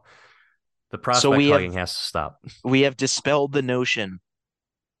 So the So prospect hugging has to stop. we have dispelled the notion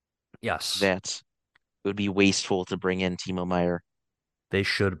Yes, that it would be wasteful to bring in Timo Meyer. they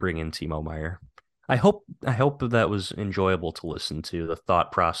should bring in Timo Meyer. I hope that was enjoyable to listen to, the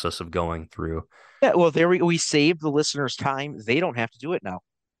thought process of going through. Yeah, well, we saved the listeners time. They don't have to do it now,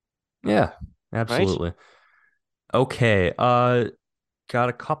 Yeah, right? absolutely. Okay, got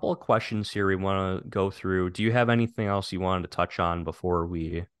a couple of questions here we want to go through. Do you have anything else you wanted to touch on before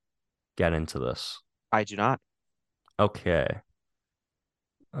we get into this? I do not. Okay.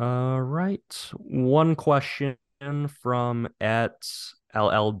 Right. One question from at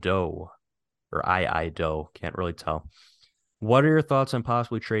LL Doe or II Doe. Can't really tell. What are your thoughts on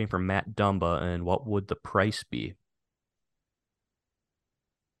possibly trading for Matt Dumba and what would the price be?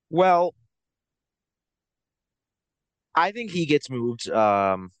 Well, I think he gets moved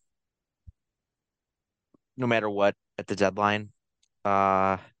no matter what at the deadline.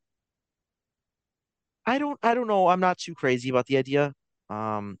 Uh I don't know. I'm not too crazy about the idea.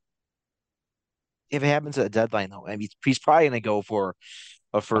 Um if it happens at a deadline though, I mean he's probably gonna go for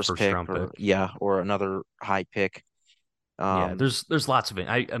a A first first pick round or pick. yeah, or another high pick. Yeah, Um there's lots of it.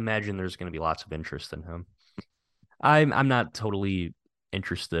 I imagine there's going to be lots of interest in him. I'm not totally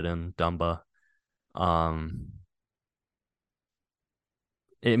interested in Dumba. Um,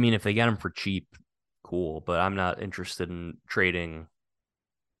 I mean, if they get him for cheap, cool. But I'm not interested in trading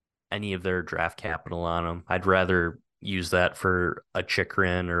any of their draft capital on him. I'd rather use that for a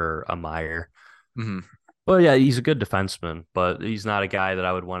Chikrin or a Meyer. mhm, Well, yeah, he's a good defenseman, but he's not a guy that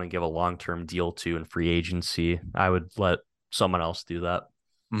I would want to give a long-term deal to in free agency. I would let someone else do that.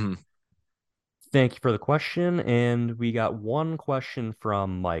 mhm. Thank you for the question. And we got one question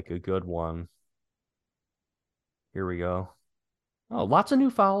from Mike, a good one. Here we go. Oh, lots of new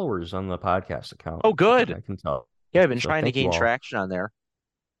followers on the podcast account. Oh good. I can tell. Yeah, I've been So trying to thank you gain all. traction on there.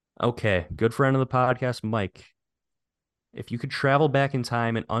 Okay, good friend of the podcast, Mike. If you could travel back in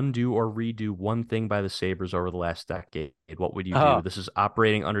time and undo or redo one thing by the Sabres over the last decade, what would you do? Oh, This is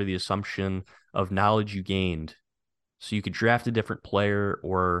operating under the assumption of knowledge you gained. So you could draft a different player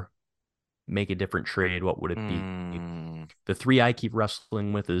or make a different trade. What would it be? mm, The three I keep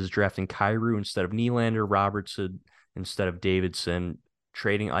wrestling with is drafting Kyrou instead of Nylander, Robertson instead of Davidson,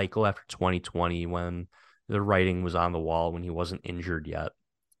 trading Eichel after 2020 when the writing was on the wall when he wasn't injured yet.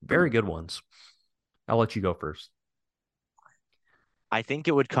 Very good ones. I'll let you go first. I think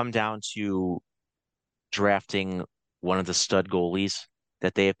it would come down to drafting one of the stud goalies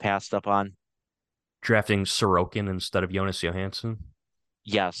that they have passed up on. Drafting Sorokin instead of Jonas Johansson.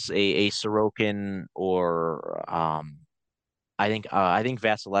 Yes, a Sorokin or I think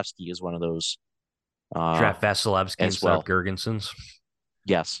Vasilevsky is one of those uh Draft Vasilevsky as instead of well. Gergensons.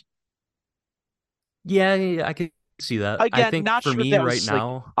 Yes. Yeah, I could see that. I Again, think not for sure if me that right was like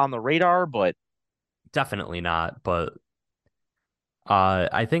now, on the radar, but definitely not. But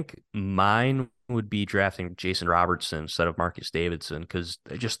I think mine would be drafting Jason Robertson instead of Marcus Davidson because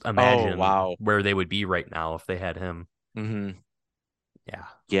just oh imagine wow. where they would be right now if they had him. Hmm. Yeah.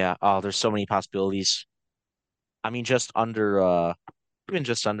 Yeah. Oh, there's so many possibilities. I mean, just under even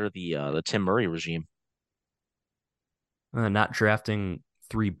just under the Tim Murray regime. Not drafting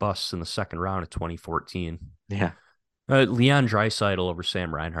three busts in the second round of 2014. Yeah. Leon Draisaitl over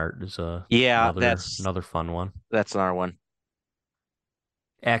Sam Reinhart is Yeah, another fun one. that's another one.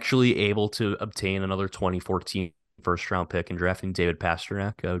 Actually able to obtain another 2014 first round pick and drafting David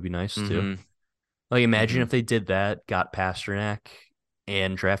Pastrnak. That would be nice too. Hmm. Like imagine Hmm. if they did that, got Pastrnak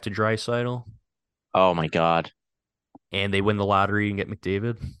and drafted Draisaitl, Oh my God. and they win the lottery and get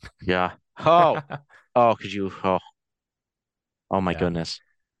McDavid. Yeah. Oh. Oh, could you? Oh my Yeah. goodness.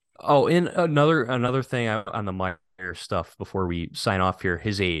 Oh, and another thing on the Meyer stuff before we sign off here,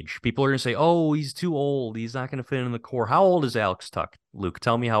 his age. People are gonna say, "Oh, he's too old. He's not gonna fit in the core." How old is Alex Tuck? Luke,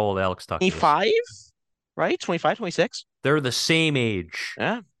 tell me how old Alex Tuck is. 25, right? 25, 26. They're the same age.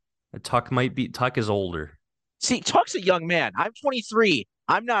 Yeah. Tuck is older. See, Tuck's a young man. I'm 23.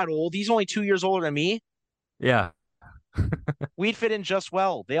 I'm not old. He's only 2 years older than me. Yeah, We'd fit in just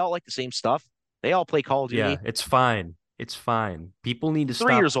well. They all like the same stuff. They all play Call of yeah, Duty. it's fine. It's fine. People need to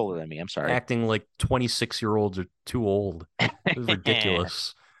 3 years stop older than me. I'm sorry. acting like 26-year-olds are too old. This is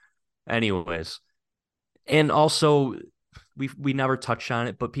ridiculous. Anyways, and also we never touched on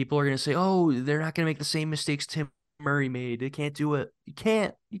it, but people are gonna say, "Oh, they're not gonna make the same mistakes Tim Murray made. They can't do it. You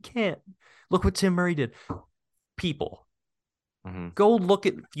can't. You can't. Look what Tim Murray did. People, go look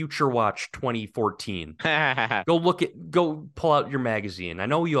at Future Watch 2014. Go pull out your magazine. I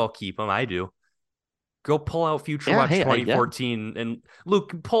know you all keep them. I do. Go pull out Future Watch 2014 and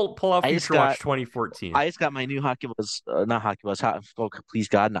Luke, pull out Future Watch 2014. I just got my new Hockey Buzz, not Hockey Buzz. Please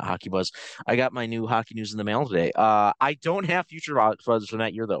God, not Hockey Buzz. I got my new hockey news in the mail today. I don't have Future Watch from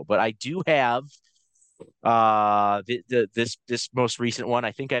that year though, but I do have this most recent one.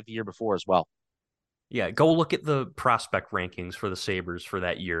 I think I have the year before as well. Yeah, go look at the prospect rankings for the Sabres for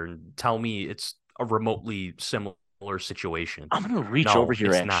that year and tell me it's a remotely similar situation. I'm gonna reach over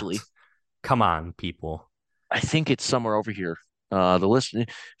here actually. Not. Come on, people. I think it's somewhere over here. The list,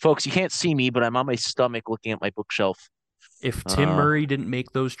 folks, you can't see me, but I'm on my stomach looking at my bookshelf. If Tim Murray didn't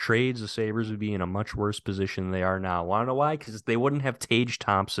make those trades, the Sabres would be in a much worse position than they are now. Want to know why? Because they wouldn't have Tage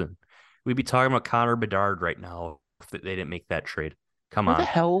Thompson. We'd be talking about Connor Bedard right now if they didn't make that trade. Come on. What the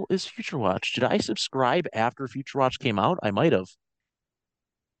hell is Future Watch? Did I subscribe after Future Watch came out? I might have.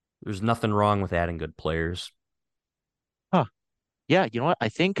 There's nothing wrong with adding good players. Huh. Yeah, you know what? I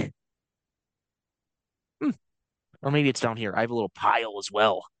think... Or maybe it's down here. I have a little pile as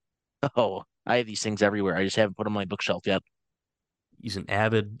well. Oh, I have these things everywhere. I just haven't put them on my bookshelf yet. He's an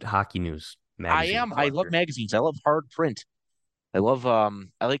avid hockey news magazine. I am. Collector. I love magazines. I love hard print. I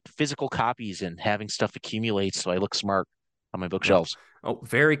like physical copies and having stuff accumulate so I look smart on my bookshelves. Oh,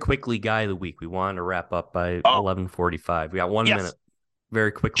 very quickly, guy of the week. We wanted to wrap up by 11:45. We got 1 minute.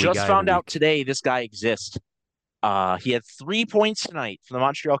 Very quickly. Just found out today this guy exists. He had 3 points tonight for the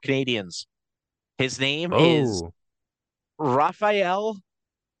Montreal Canadiens. His name is Raphael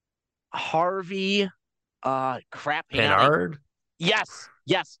Harvey Pinard? Yes.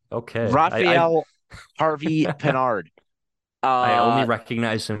 Okay. Raphael Harvey Pinard. I only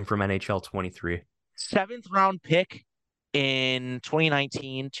recognize him from NHL 23. 7th round pick in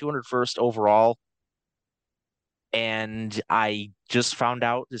 2019, 201st overall. And I just found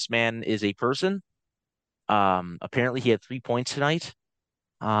out this man is a person. Apparently he had 3 points tonight.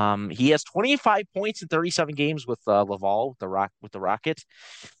 He has 25 points in 37 games with Laval with the Rocket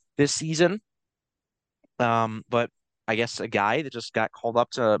this season. But I guess a guy that just got called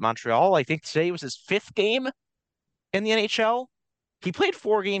up to Montreal. I think today was his 5th game in the NHL. He played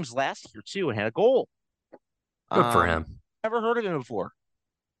 4 games last year too and had a goal. Good for him. Never heard of him before,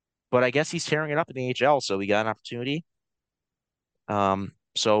 but I guess he's tearing it up in the AHL, so we got an opportunity.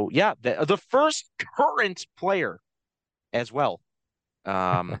 So yeah, the first current player as well.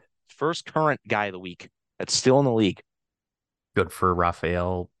 First current guy of the week that's still in the league. Good for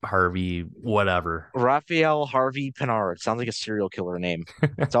Raphael Harvey, whatever. Raphael Harvey Pinard. Sounds like a serial killer name.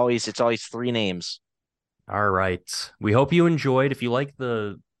 It's always 3 names. All right. We hope you enjoyed. If you like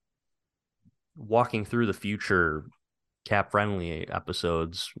the walking through the future cap friendly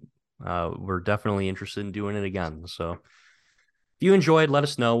episodes, we're definitely interested in doing it again. So if you enjoyed, let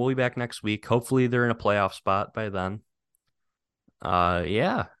us know. We'll be back next week. Hopefully they're in a playoff spot by then.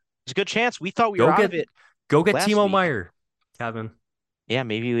 Yeah. There's a good chance. We thought we were out of it. Go get Timo Meier, Kevin. Yeah,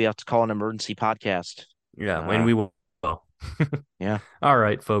 maybe we have to call an emergency podcast. Yeah, when we will. Yeah. All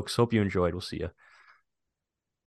right, folks. Hope you enjoyed. We'll see you.